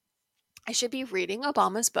should be reading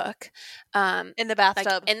Obama's book, In the bathtub.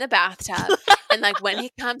 like in the bathtub, and like when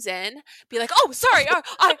he comes in, be like, "Oh, sorry,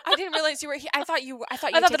 I didn't realize you were here. I thought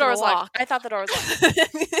the door was locked. I thought the door was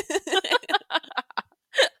locked.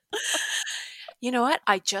 You know what?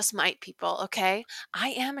 I just might, people. Okay, I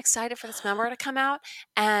am excited for this memoir to come out,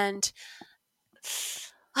 and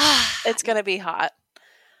It's gonna be hot.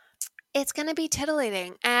 it's gonna be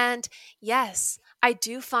titillating. And yes, I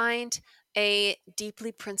do find a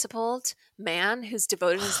deeply principled man who's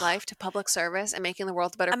devoted his life to public service and making the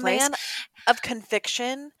world a better A place. man of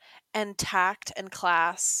conviction and tact and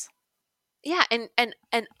class. Yeah, and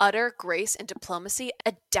utter grace and diplomacy,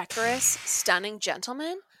 a decorous, stunning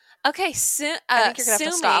gentleman. Okay, I think you're gonna have to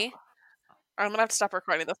sue stop. me. Or I'm gonna have to stop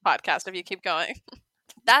recording this podcast if you keep going.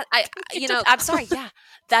 That Keep I'm sorry. Yeah,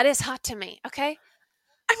 that is hot to me. Okay,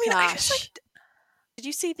 I mean, I just gosh. like. Did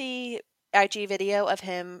you see the IG video of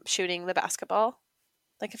him shooting the basketball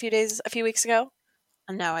like a few weeks ago?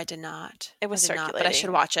 No, I did not. It was I did not, circulating. but I should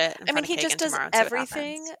watch it. I mean, he just does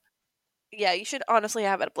everything. Yeah, you should honestly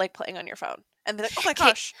have it like playing on your phone and be like, "Oh my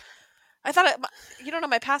gosh, I thought you don't know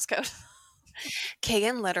my passcode."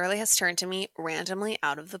 Kagan literally has turned to me randomly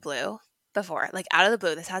out of the blue before, like out of the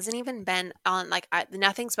blue. This hasn't even been on, like,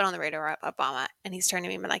 nothing's been on the radar of Obama. And he's turned to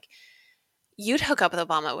me and been like, "You'd hook up with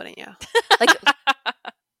Obama, wouldn't you?" Like,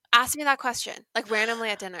 ask me that question, like randomly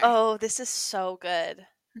at dinner. Oh, this is so good.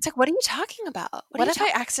 It's like, what are you talking about? What if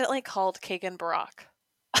I accidentally called Kagan Barack?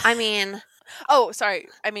 I mean, Oh, sorry.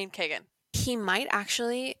 I mean Kagan. he might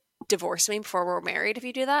actually divorce me before we're married if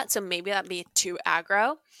you do that. So maybe that'd be too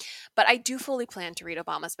aggro. But I do fully plan to read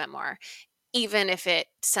Obama's memoir, even if it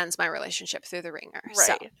sends my relationship through the ringer. Right.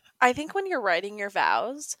 So. I think when you're writing your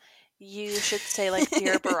vows, you should say like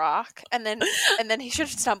 "Dear Barack," and then he should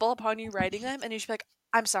stumble upon you writing them, and you should be like,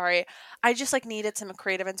 "I'm sorry, I just like needed some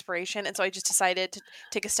creative inspiration, and so I just decided to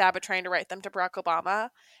take a stab at trying to write them to Barack Obama,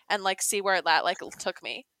 and like see where that like took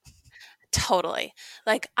me." Totally.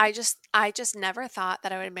 Like, I just never thought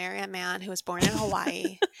that I would marry a man who was born in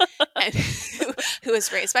Hawaii and who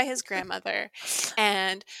was raised by his grandmother.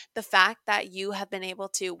 And the fact that you have been able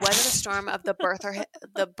to weather the storm of the birther,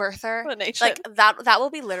 The nation. like that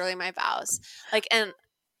will be literally my vows. Like, and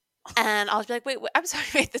I'll be like, wait, I'm sorry,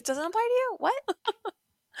 wait, this doesn't apply to you? What?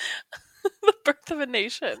 The birth of a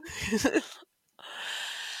nation.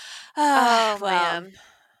 Oh, well. man.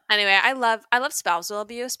 Anyway, I love spousal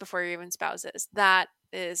abuse before you're even spouses. That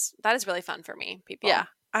is really fun for me, people. Yeah,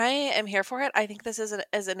 I am here for it. I think this is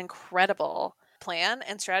an incredible plan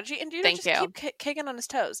and strategy, and you Thank just you. keep kicking on his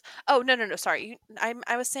toes. Oh no, sorry.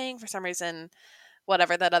 I was saying for some reason,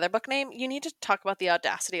 whatever that other book name, you need to talk about the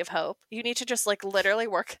audacity of hope. You need to just like literally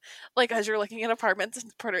work like as you're looking at apartments in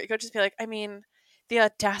Puerto Rico, just be like, I mean, the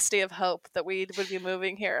audacity of hope that we would be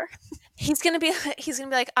moving here. He's gonna be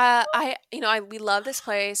like, we love this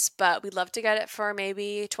place, but we'd love to get it for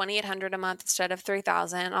maybe $2,800 a month instead of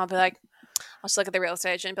 $3,000. I'll be like, I'll just look at the real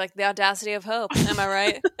estate agent and be like, the audacity of hope. Am I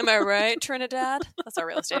right? Am I right, Trinidad? That's our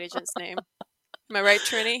real estate agent's name. Am I right,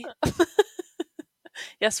 Trini?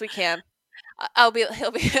 Yes, we can.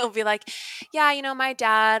 He'll be like, yeah, my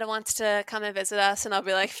dad wants to come and visit us, and I'll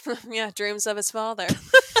be like, yeah, dreams of his father.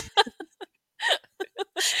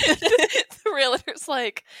 The realtor's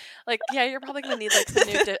like, yeah, you're probably gonna need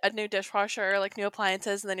like a new dishwasher, like new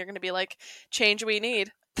appliances, and then you're gonna be like, change we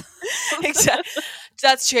need. Exactly.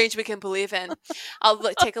 That's change we can believe in. I'll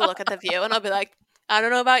take a look at the view, and I'll be like, I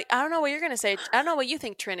don't know what you're gonna say. I don't know what you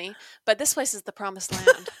think, Trini, but this place is the promised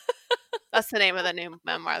land. That's the name of the new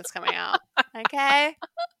memoir that's coming out. Okay,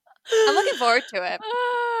 I'm looking forward to it.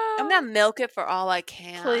 I'm gonna milk it for all I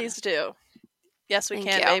can. Please do. Yes, we Thank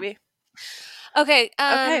can, you. baby. Okay.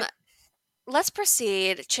 Let's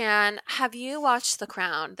proceed. Chan, have you watched The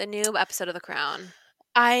Crown, the new episode of The Crown?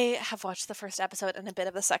 I have watched the first episode and a bit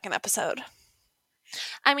of the second episode.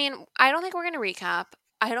 I mean, I don't think we're going to recap.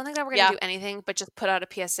 I don't think that we're going to do anything but just put out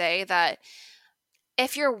a PSA that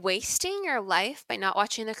if you're wasting your life by not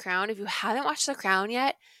watching The Crown, if you haven't watched The Crown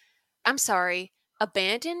yet, I'm sorry.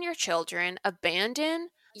 Abandon your children. Abandon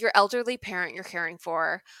your elderly parent you're caring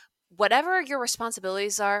for. Whatever your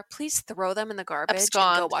responsibilities are, please throw them in the garbage and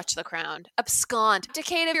go watch The Crown. Abscond.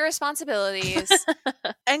 Abdicate of your responsibilities.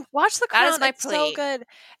 And watch The Crown. That is my it's plea. so good.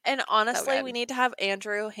 And honestly, good. we need to have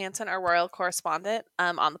Andrew Hansen, our royal correspondent,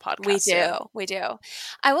 on the podcast. We do.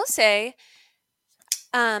 I will say,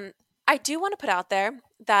 I do want to put out there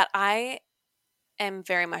that I am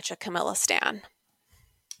very much a Camilla stan.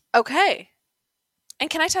 Okay. And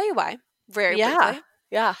can I tell you why? Very Yeah. briefly.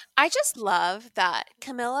 Yeah. I just love that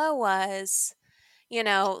Camilla was,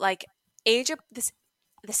 like the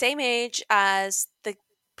same age as the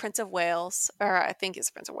Prince of Wales, or I think he's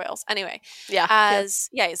the Prince of Wales. Anyway, Yeah. he's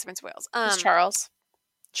the Prince of Wales. It's Charles.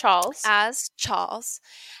 As Charles,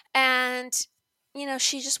 and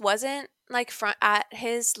she just wasn't like front at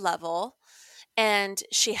his level, and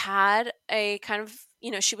she had a kind of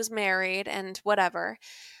she was married and whatever,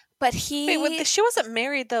 but Wait, she wasn't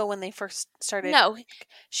married though when they first started. no,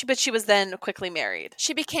 But she was then quickly married.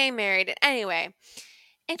 she became married anyway.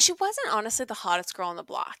 And she wasn't honestly the hottest girl on the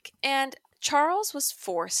block. And Charles was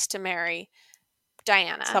forced to marry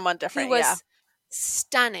Diana. Someone different, who was yeah.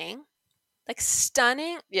 stunning. Like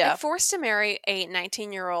stunning. Yeah. Like forced to marry a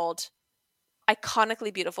 19-year-old,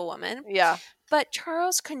 iconically beautiful woman. Yeah. But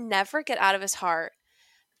Charles could never get out of his heart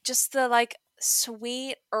just the like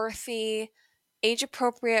sweet, earthy,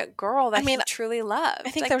 age-appropriate girl that he truly loved.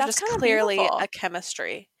 I think like, there was that's just kinda clearly beautiful. a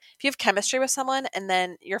chemistry. If you have chemistry with someone and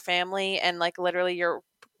then your family and like literally your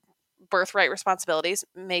birthright responsibilities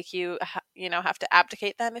make you have to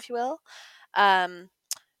abdicate them, if you will,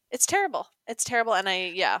 it's terrible. It's terrible. And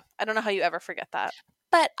I don't know how you ever forget that.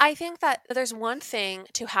 But I think that there's one thing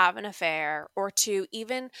to have an affair or to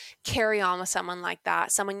even carry on with someone like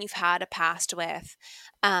that, someone you've had a past with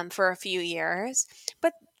for a few years.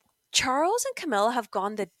 But Charles and Camilla have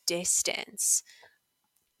gone the distance.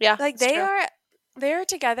 Yeah, like they're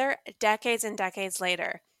together decades and decades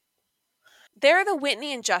later. They're the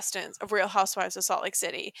Whitney and Justins of Real Housewives of Salt Lake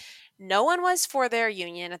City. No one was for their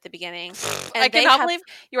union at the beginning. And I cannot believe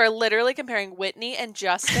you are literally comparing Whitney and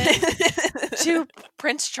Justin to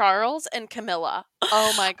Prince Charles and Camilla.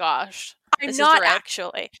 Oh my gosh. I'm not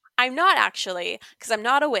actually, because I'm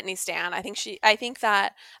not a Whitney stan. I think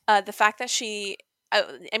that the fact that she,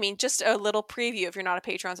 just a little preview if you're not a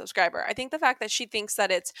Patreon subscriber. I think the fact that she thinks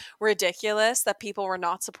that it's ridiculous that people were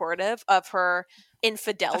not supportive of her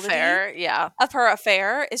infidelity of her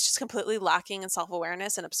affair is just completely lacking in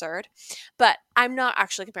self-awareness and absurd. But I'm not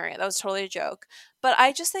actually comparing it. That was totally a joke. But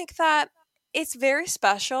I just think that it's very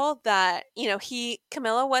special that,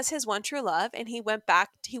 Camilla was his one true love and he went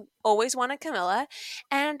back. He always wanted Camilla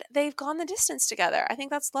and they've gone the distance together. I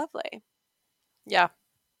think that's lovely. Yeah.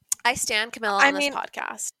 I stand Camilla on this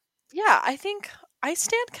podcast. Yeah, I think I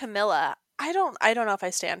stand Camilla. I don't know if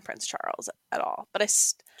I stand Prince Charles at all, but I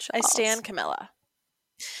stand Camilla.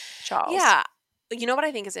 Charles. Yeah. You know what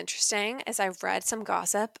I think is interesting is I've read some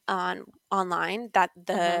gossip online that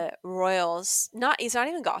the royals, it's not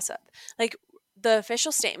even gossip. Like the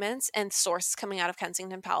official statements and sources coming out of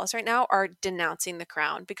Kensington Palace right now are denouncing the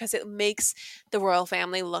crown because it makes the royal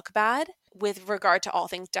family look bad with regard to all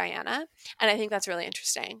things Diana. And I think that's really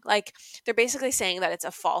interesting. Like they're basically saying that it's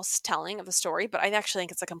a false telling of the story, but I actually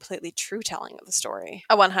think it's a completely true telling of the story.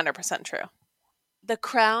 100% true. The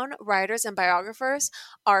Crown writers and biographers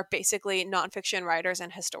are basically nonfiction writers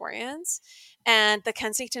and historians. And the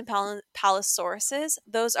Kensington Palace sources,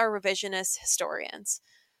 those are revisionist historians.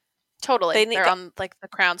 Totally. They're on like the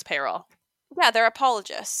Crown's payroll. Yeah, they're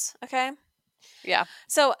apologists. Okay? Yeah.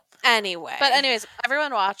 So anyway. But anyways,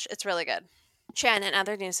 everyone watch. It's really good. Shannon,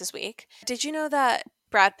 other news this week. Did you know that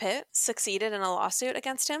Brad Pitt succeeded in a lawsuit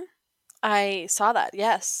against him? I saw that,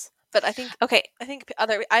 yes. But I think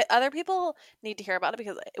other people need to hear about it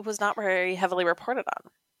because it was not very heavily reported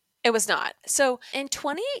on. It was not. So in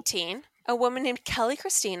 2018, a woman named Kelly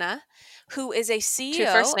Christina, who is a CEO, 2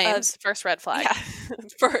 first names, first red flag,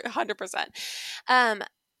 for 100%.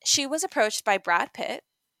 She was approached by Brad Pitt,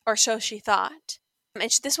 or so she thought. And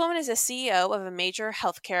this woman is a CEO of a major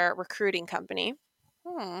healthcare recruiting company.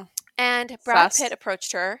 And Brad Pitt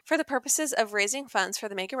approached her for the purposes of raising funds for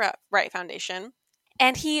the Make It Right Foundation,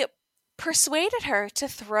 and he persuaded her to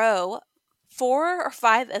throw 4 or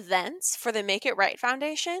 5 events for the Make It Right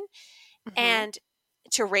Foundation and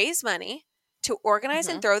to raise money, to organize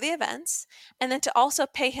and throw the events, and then to also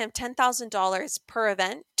pay him $10,000 per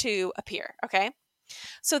event to appear. Okay.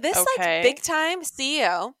 So this like big time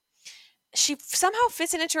CEO, she somehow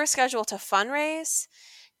fits it into her schedule to fundraise,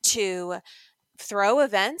 to throw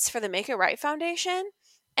events for the Make It Right Foundation.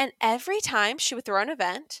 And every time she would throw an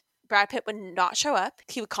event, Brad Pitt would not show up.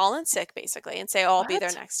 He would call in sick, basically, and say, I'll be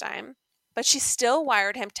there next time. But she still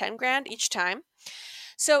wired him $10,000 each time.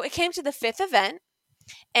 So it came to the 5th event,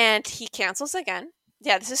 and he cancels again.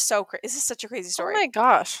 Yeah, this is so crazy. This is such a crazy story. Oh my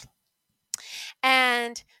gosh.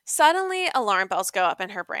 And suddenly alarm bells go up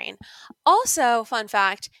in her brain. Also, fun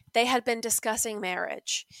fact, they had been discussing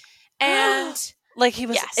marriage. And like he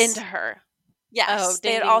was into her. Yes,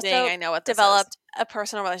 they ding, had ding, ding. also I know what this is. developed a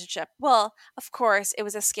personal relationship. Well, of course, it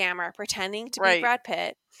was a scammer pretending to be Right. Brad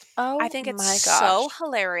Pitt. Oh I think it's my so gosh.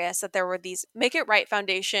 hilarious that there were these Make It Right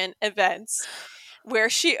Foundation events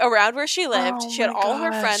where she lived. Oh She had my all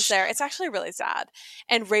her friends gosh. there. It's actually really sad.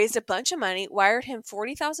 And raised a bunch of money, wired him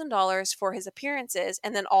 $40,000 for his appearances,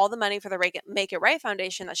 and then all the money for the Make It Right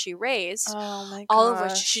Foundation that she raised, Oh my all of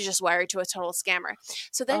which she gosh. just wired to a total scammer.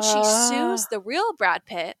 So then she sues the real Brad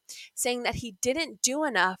Pitt, saying that he didn't do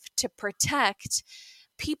enough to protect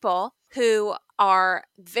people who are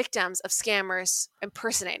victims of scammers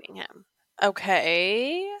impersonating him.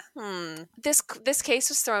 Okay. This case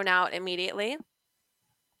was thrown out immediately.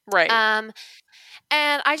 Right. And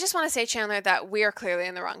I just want to say, Chandler, that we are clearly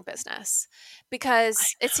in the wrong business,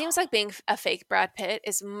 because it seems like being a fake Brad Pitt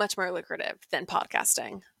is much more lucrative than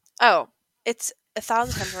podcasting. Oh, it's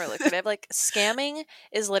 1,000 times more lucrative. Like, scamming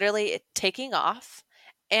is literally taking off.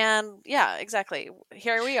 And yeah, exactly.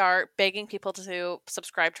 Here we are begging people to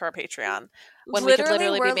subscribe to our Patreon when we could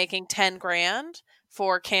literally be making 10 grand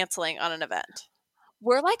for canceling on an event.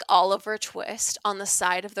 We're like Oliver Twist on the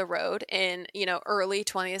side of the road in, early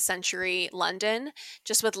 20th century London,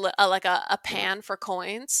 just with like a pan for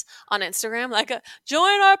coins on Instagram, like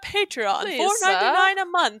join our Patreon, Please, $4.99 a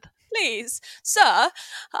month, please, sir.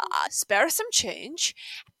 Spare us some change.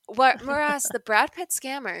 Whereas the Brad Pitt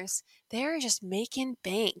scammers, they're just making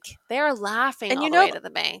bank. They are laughing all the way to the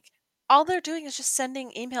bank. All they're doing is just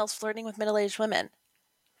sending emails flirting with middle-aged women.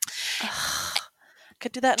 Ugh,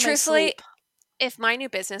 could do that in my sleep. If my new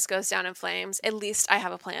business goes down in flames, at least I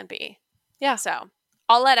have a plan B. Yeah. So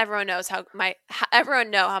I'll let everyone know how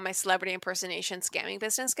my celebrity impersonation scamming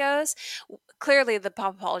business goes. Clearly, the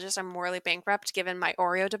pop apologists are morally bankrupt given my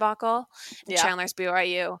Oreo debacle and Chandler's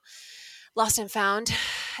BYU lost and found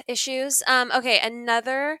issues. Okay,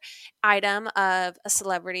 another item of a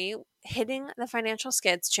celebrity hitting the financial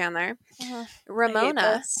skids, Chandler.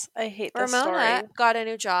 Ramona. I hate this Ramona story. got a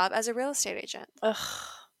new job as a real estate agent. Ugh.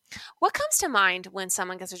 What comes to mind when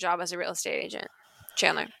someone gets a job as a real estate agent,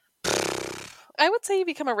 Chandler? I would say you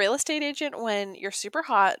become a real estate agent when you're super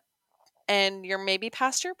hot and you're maybe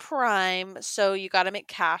past your prime, so you got to make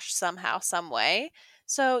cash somehow, some way.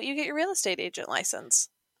 So you get your real estate agent license.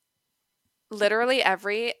 Literally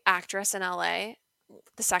every actress in LA,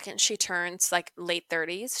 the second she turns like late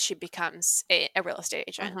 30s, she becomes a real estate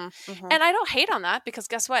agent. And I don't hate on that, because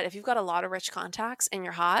guess what? If you've got a lot of rich contacts and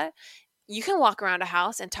you're hot, you can walk around a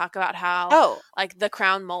house and talk about how like the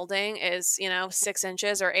crown molding is, 6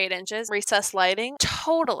 inches or 8 inches. Recessed lighting.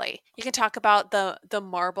 Totally. You can talk about the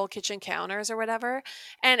marble kitchen counters or whatever.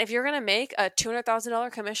 And if you're going to make a $200,000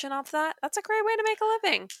 commission off that, that's a great way to make a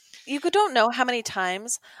living. You don't know how many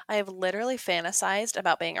times I have literally fantasized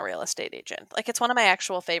about being a real estate agent. Like, it's one of my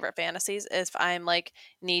actual favorite fantasies if I'm like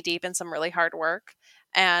knee deep in some really hard work,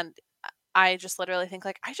 and I just literally think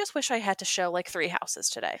like, I just wish I had to show like 3 houses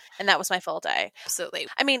today, and that was my full day. Absolutely.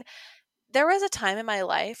 I mean, there was a time in my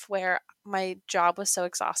life where my job was so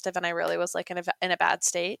exhaustive and I really was like in a bad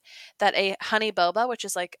state that a Honey Boba, which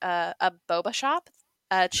is like a boba shop,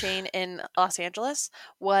 a chain in Los Angeles,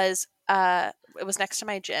 was it was next to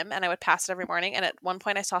my gym, and I would pass it every morning. And at one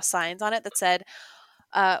point I saw signs on it that said,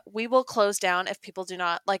 we will close down if people do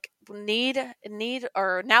not like need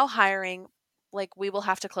or now hiring, like we will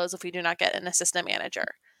have to close if we do not get an assistant manager.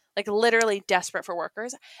 Like, literally desperate for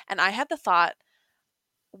workers. And I had the thought,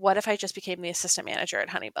 what if I just became the assistant manager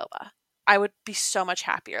at Honey Boba? I would be so much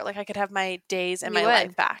happier. Like, I could have my days and my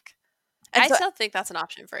life back. And I still think that's an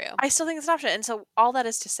option for you. I still think it's an option. And so all that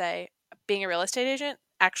is to say, being a real estate agent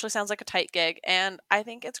actually sounds like a tight gig, and I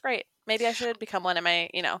think it's great. Maybe I should become one in my,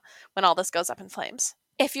 when all this goes up in flames.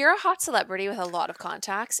 If you're a hot celebrity with a lot of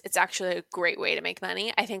contacts, it's actually a great way to make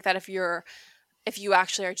money. I think that if you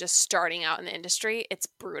actually are just starting out in the industry, it's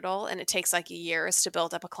brutal, and it takes like years to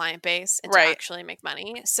build up a client base and to actually make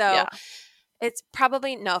money. So it's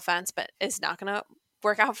probably, no offense, but it's not going to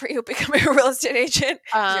work out for you becoming a real estate agent.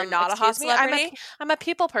 You're not a hot celebrity. I'm a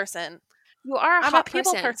people person. You are a hot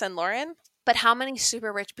people person, Lauren. But how many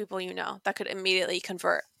super rich people you know that could immediately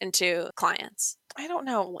convert into clients? I don't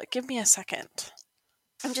know. Like, give me a second.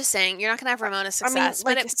 I'm just saying, you're not going to have Ramona's success. I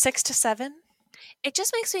mean, like 6 to 7? It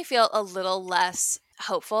just makes me feel a little less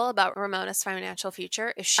hopeful about Ramona's financial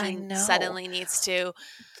future if she suddenly needs to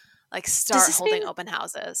like start holding open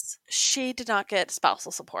houses. She did not get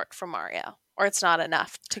spousal support from Mario, or it's not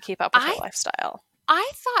enough to keep up with her lifestyle. I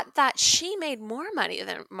thought that she made more money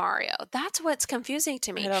than Mario. That's what's confusing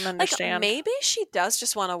to me. I don't understand. Like, maybe she does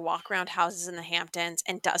just want to walk around houses in the Hamptons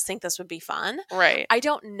and does think this would be fun. Right. I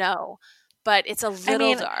don't know. but it's a little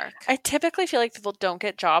mean, dark. I typically feel like people don't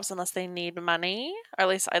get jobs unless they need money, or at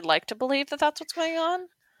least I'd like to believe that that's what's going on.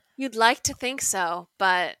 You'd like to think so,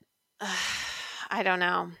 but I don't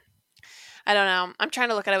know. I'm trying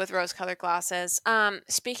to look at it with rose-colored glasses.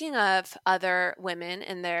 Speaking of other women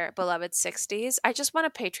in their beloved 60s, I just want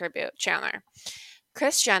to pay tribute, Chandler.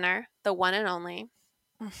 Kris Jenner, the one and only.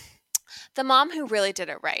 The mom who really did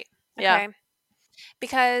it right. Okay? Yeah.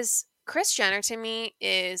 Because Kris Jenner to me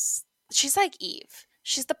she's like Eve.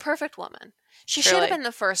 She's the perfect woman. She should have been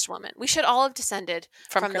the first woman. We should all have descended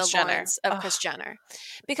from Kris the Jenner. loins of Kris Jenner.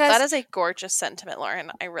 Because that is a gorgeous sentiment,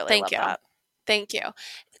 Lauren. I really love that. Thank you.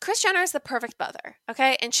 Kris Jenner is the perfect mother,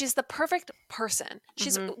 okay? And she's the perfect person.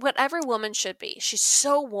 She's what every woman should be. She's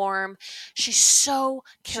so warm. She's so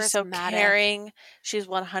charismatic. She's so caring. She's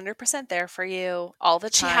 100% there for you all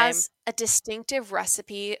the time. She has a distinctive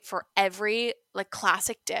recipe for every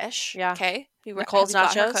classic dish. Yeah. Okay. Nicole's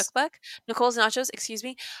nachos. Cookbook. Nicole's nachos. Excuse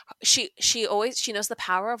me. She knows the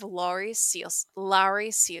power of Lawry's sea salt.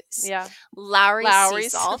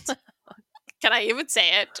 Can I even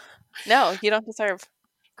say it? No, you don't deserve.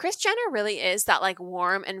 Kris Jenner really is that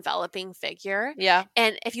warm, enveloping figure. Yeah.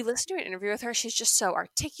 And if you listen to an interview with her, she's just so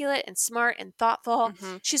articulate and smart and thoughtful.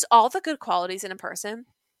 She's all the good qualities in a person.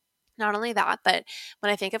 Not only that, but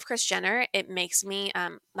when I think of Kris Jenner, it makes me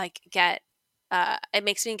get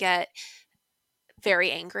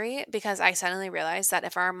very angry because I suddenly realized that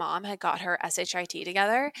if our mom had got her SHIT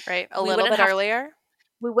together, right, a little bit earlier,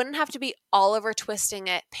 we wouldn't have to be all over twisting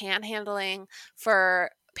it, panhandling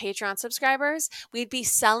for Patreon subscribers. We'd be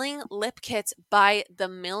selling lip kits by the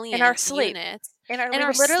million in our sleep. Units. We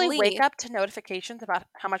would literally wake up to notifications about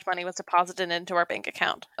how much money was deposited into our bank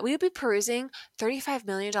account. We would be perusing $35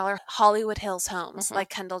 million Hollywood Hills homes like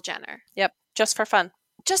Kendall Jenner. Yep, just for fun.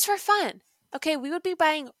 Just for fun. Okay, we would be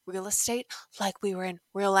buying real estate like we were in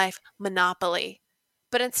real life Monopoly.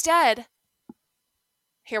 But instead,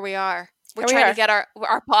 here we are. We're trying to get our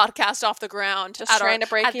podcast off the ground. Just trying to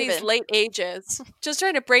break even. At these late ages. Just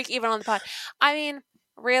trying to break even on the pod. I mean,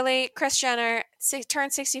 really, Kris Jenner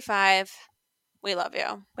turned 65. We love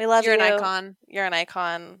you. We love you. You're an icon. You're an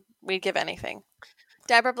icon. We'd give anything.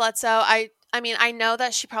 Deborah Bledsoe, I mean, I know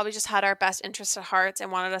that she probably just had our best interests at heart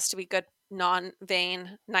and wanted us to be good,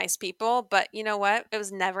 non-vain, nice people. But you know what? It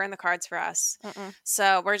was never in the cards for us.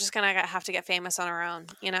 So we're just going to have to get famous on our own,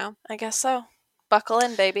 you know? I guess so. Buckle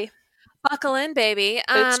in, baby. Buckle in, baby.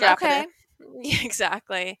 Okay. Yeah,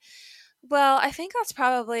 exactly. Well, I think that's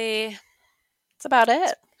probably... That's about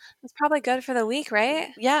it. It's probably good for the week, right?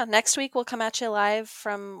 Yeah. Next week we'll come at you live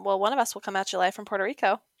from... Well, one of us will come at you live from Puerto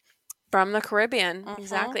Rico. From the Caribbean.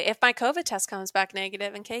 Exactly. If my COVID test comes back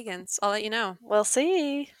negative in Kagan's, I'll let you know. We'll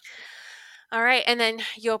see. All right. And then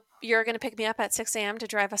you're going to pick me up at 6 a.m. to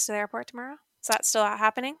drive us to the airport tomorrow? Is that still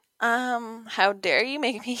happening? How dare you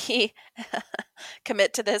make me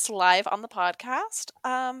commit to this live on the podcast?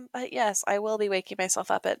 But yes, I will be waking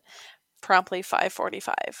myself up at promptly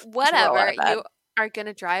 5:45. Whatever. You are going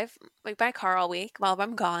to drive my car all week while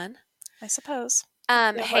I'm gone. I suppose.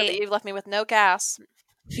 Hey, you've left me with no gas.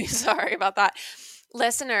 Sorry about that.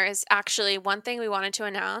 Listeners, actually, one thing we wanted to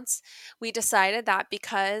announce, we decided that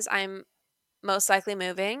because I'm most likely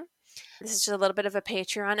moving, this is just a little bit of a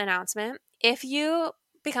Patreon announcement. If you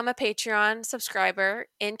become a Patreon subscriber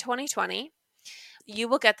in 2020, you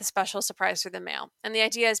will get the special surprise through the mail. And the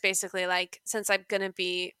idea is basically since I'm going to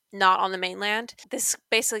be not on the mainland, this is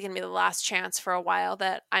basically going to be the last chance for a while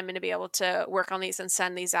that I'm going to be able to work on these and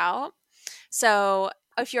send these out. So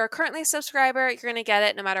if you're currently a subscriber, you're going to get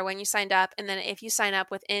it no matter when you signed up. And then if you sign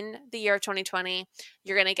up within the year 2020,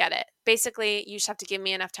 you're going to get it. Basically, you just have to give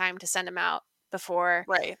me enough time to send them out before.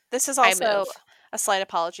 Right. This is also a slight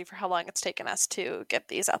apology for how long it's taken us to get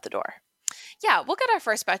these out the door. Yeah, we'll get our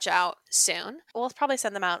first batch out soon. We'll probably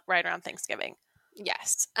send them out right around Thanksgiving.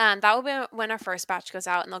 Yes. That will be when our first batch goes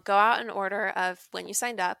out, and they'll go out in order of when you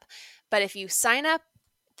signed up. But if you sign up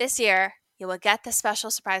this year, you will get the special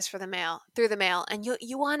surprise through the mail, and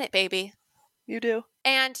you want it, baby. You do.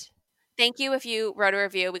 And thank you if you wrote a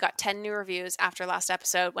review. We got 10 new reviews after last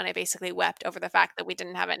episode when I basically wept over the fact that we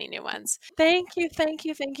didn't have any new ones. Thank you for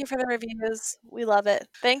the reviews. We love it.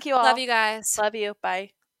 Thank you all. Love you guys. Love you.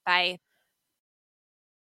 Bye. Bye.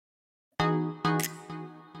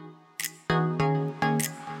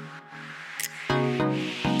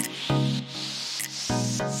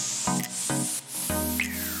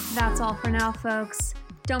 That's all for now, folks.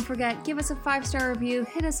 Don't forget, give us a 5-star review,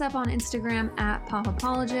 hit us up on Instagram at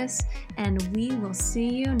Popapologists, and we will see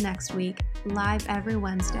you next week, live every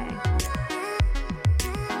Wednesday.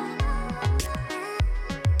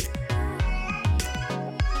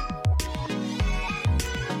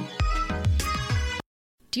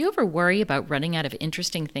 Do you ever worry about running out of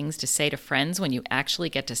interesting things to say to friends when you actually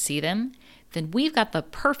get to see them? Then we've got the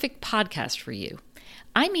perfect podcast for you.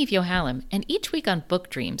 I'm Eve Yohalem, and each week on Book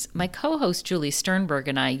Dreams, my co-host Julie Sternberg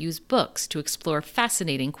and I use books to explore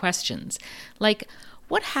fascinating questions, like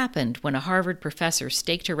what happened when a Harvard professor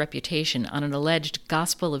staked her reputation on an alleged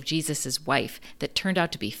Gospel of Jesus' wife that turned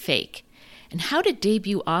out to be fake? And how did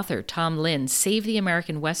debut author Tom Lynn save the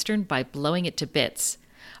American Western by blowing it to bits?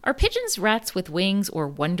 Are pigeons rats with wings or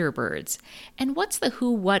wonder birds? And what's the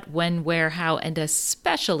who, what, when, where, how, and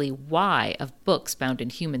especially why of books bound in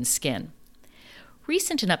human skin?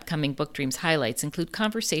 Recent and upcoming Book Dreams highlights include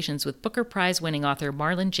conversations with Booker Prize-winning author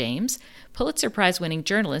Marlon James, Pulitzer Prize-winning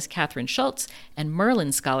journalist Kathryn Schultz, and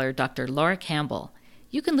Merlin scholar Dr. Laura Campbell.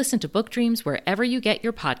 You can listen to Book Dreams wherever you get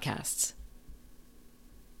your podcasts.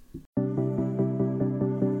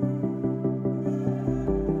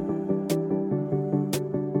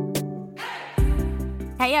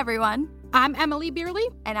 Hey everyone, I'm Emily Beerley,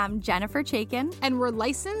 and I'm Jennifer Chaikin, and we're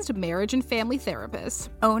licensed marriage and family therapists,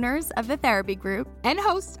 owners of the Therapy Group, and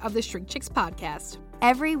hosts of the Shrink Chicks podcast.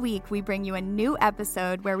 Every week we bring you a new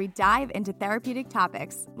episode where we dive into therapeutic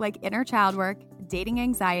topics like inner child work, dating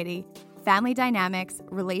anxiety, family dynamics,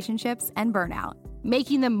 relationships, and burnout,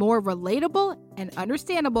 making them more relatable and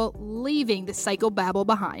understandable, leaving the psychobabble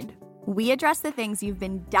behind. We address the things you've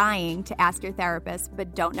been dying to ask your therapist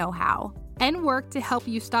but don't know how, and work to help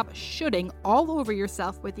you stop shooting all over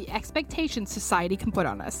yourself with the expectations society can put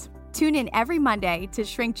on us. Tune in every Monday to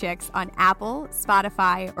Shrink Chicks on Apple,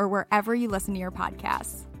 Spotify, or wherever you listen to your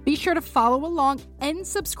podcasts. Be sure to follow along and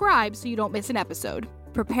subscribe so you don't miss an episode.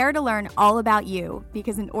 Prepare to learn all about you,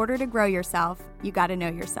 because in order to grow yourself, you got to know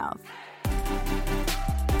yourself.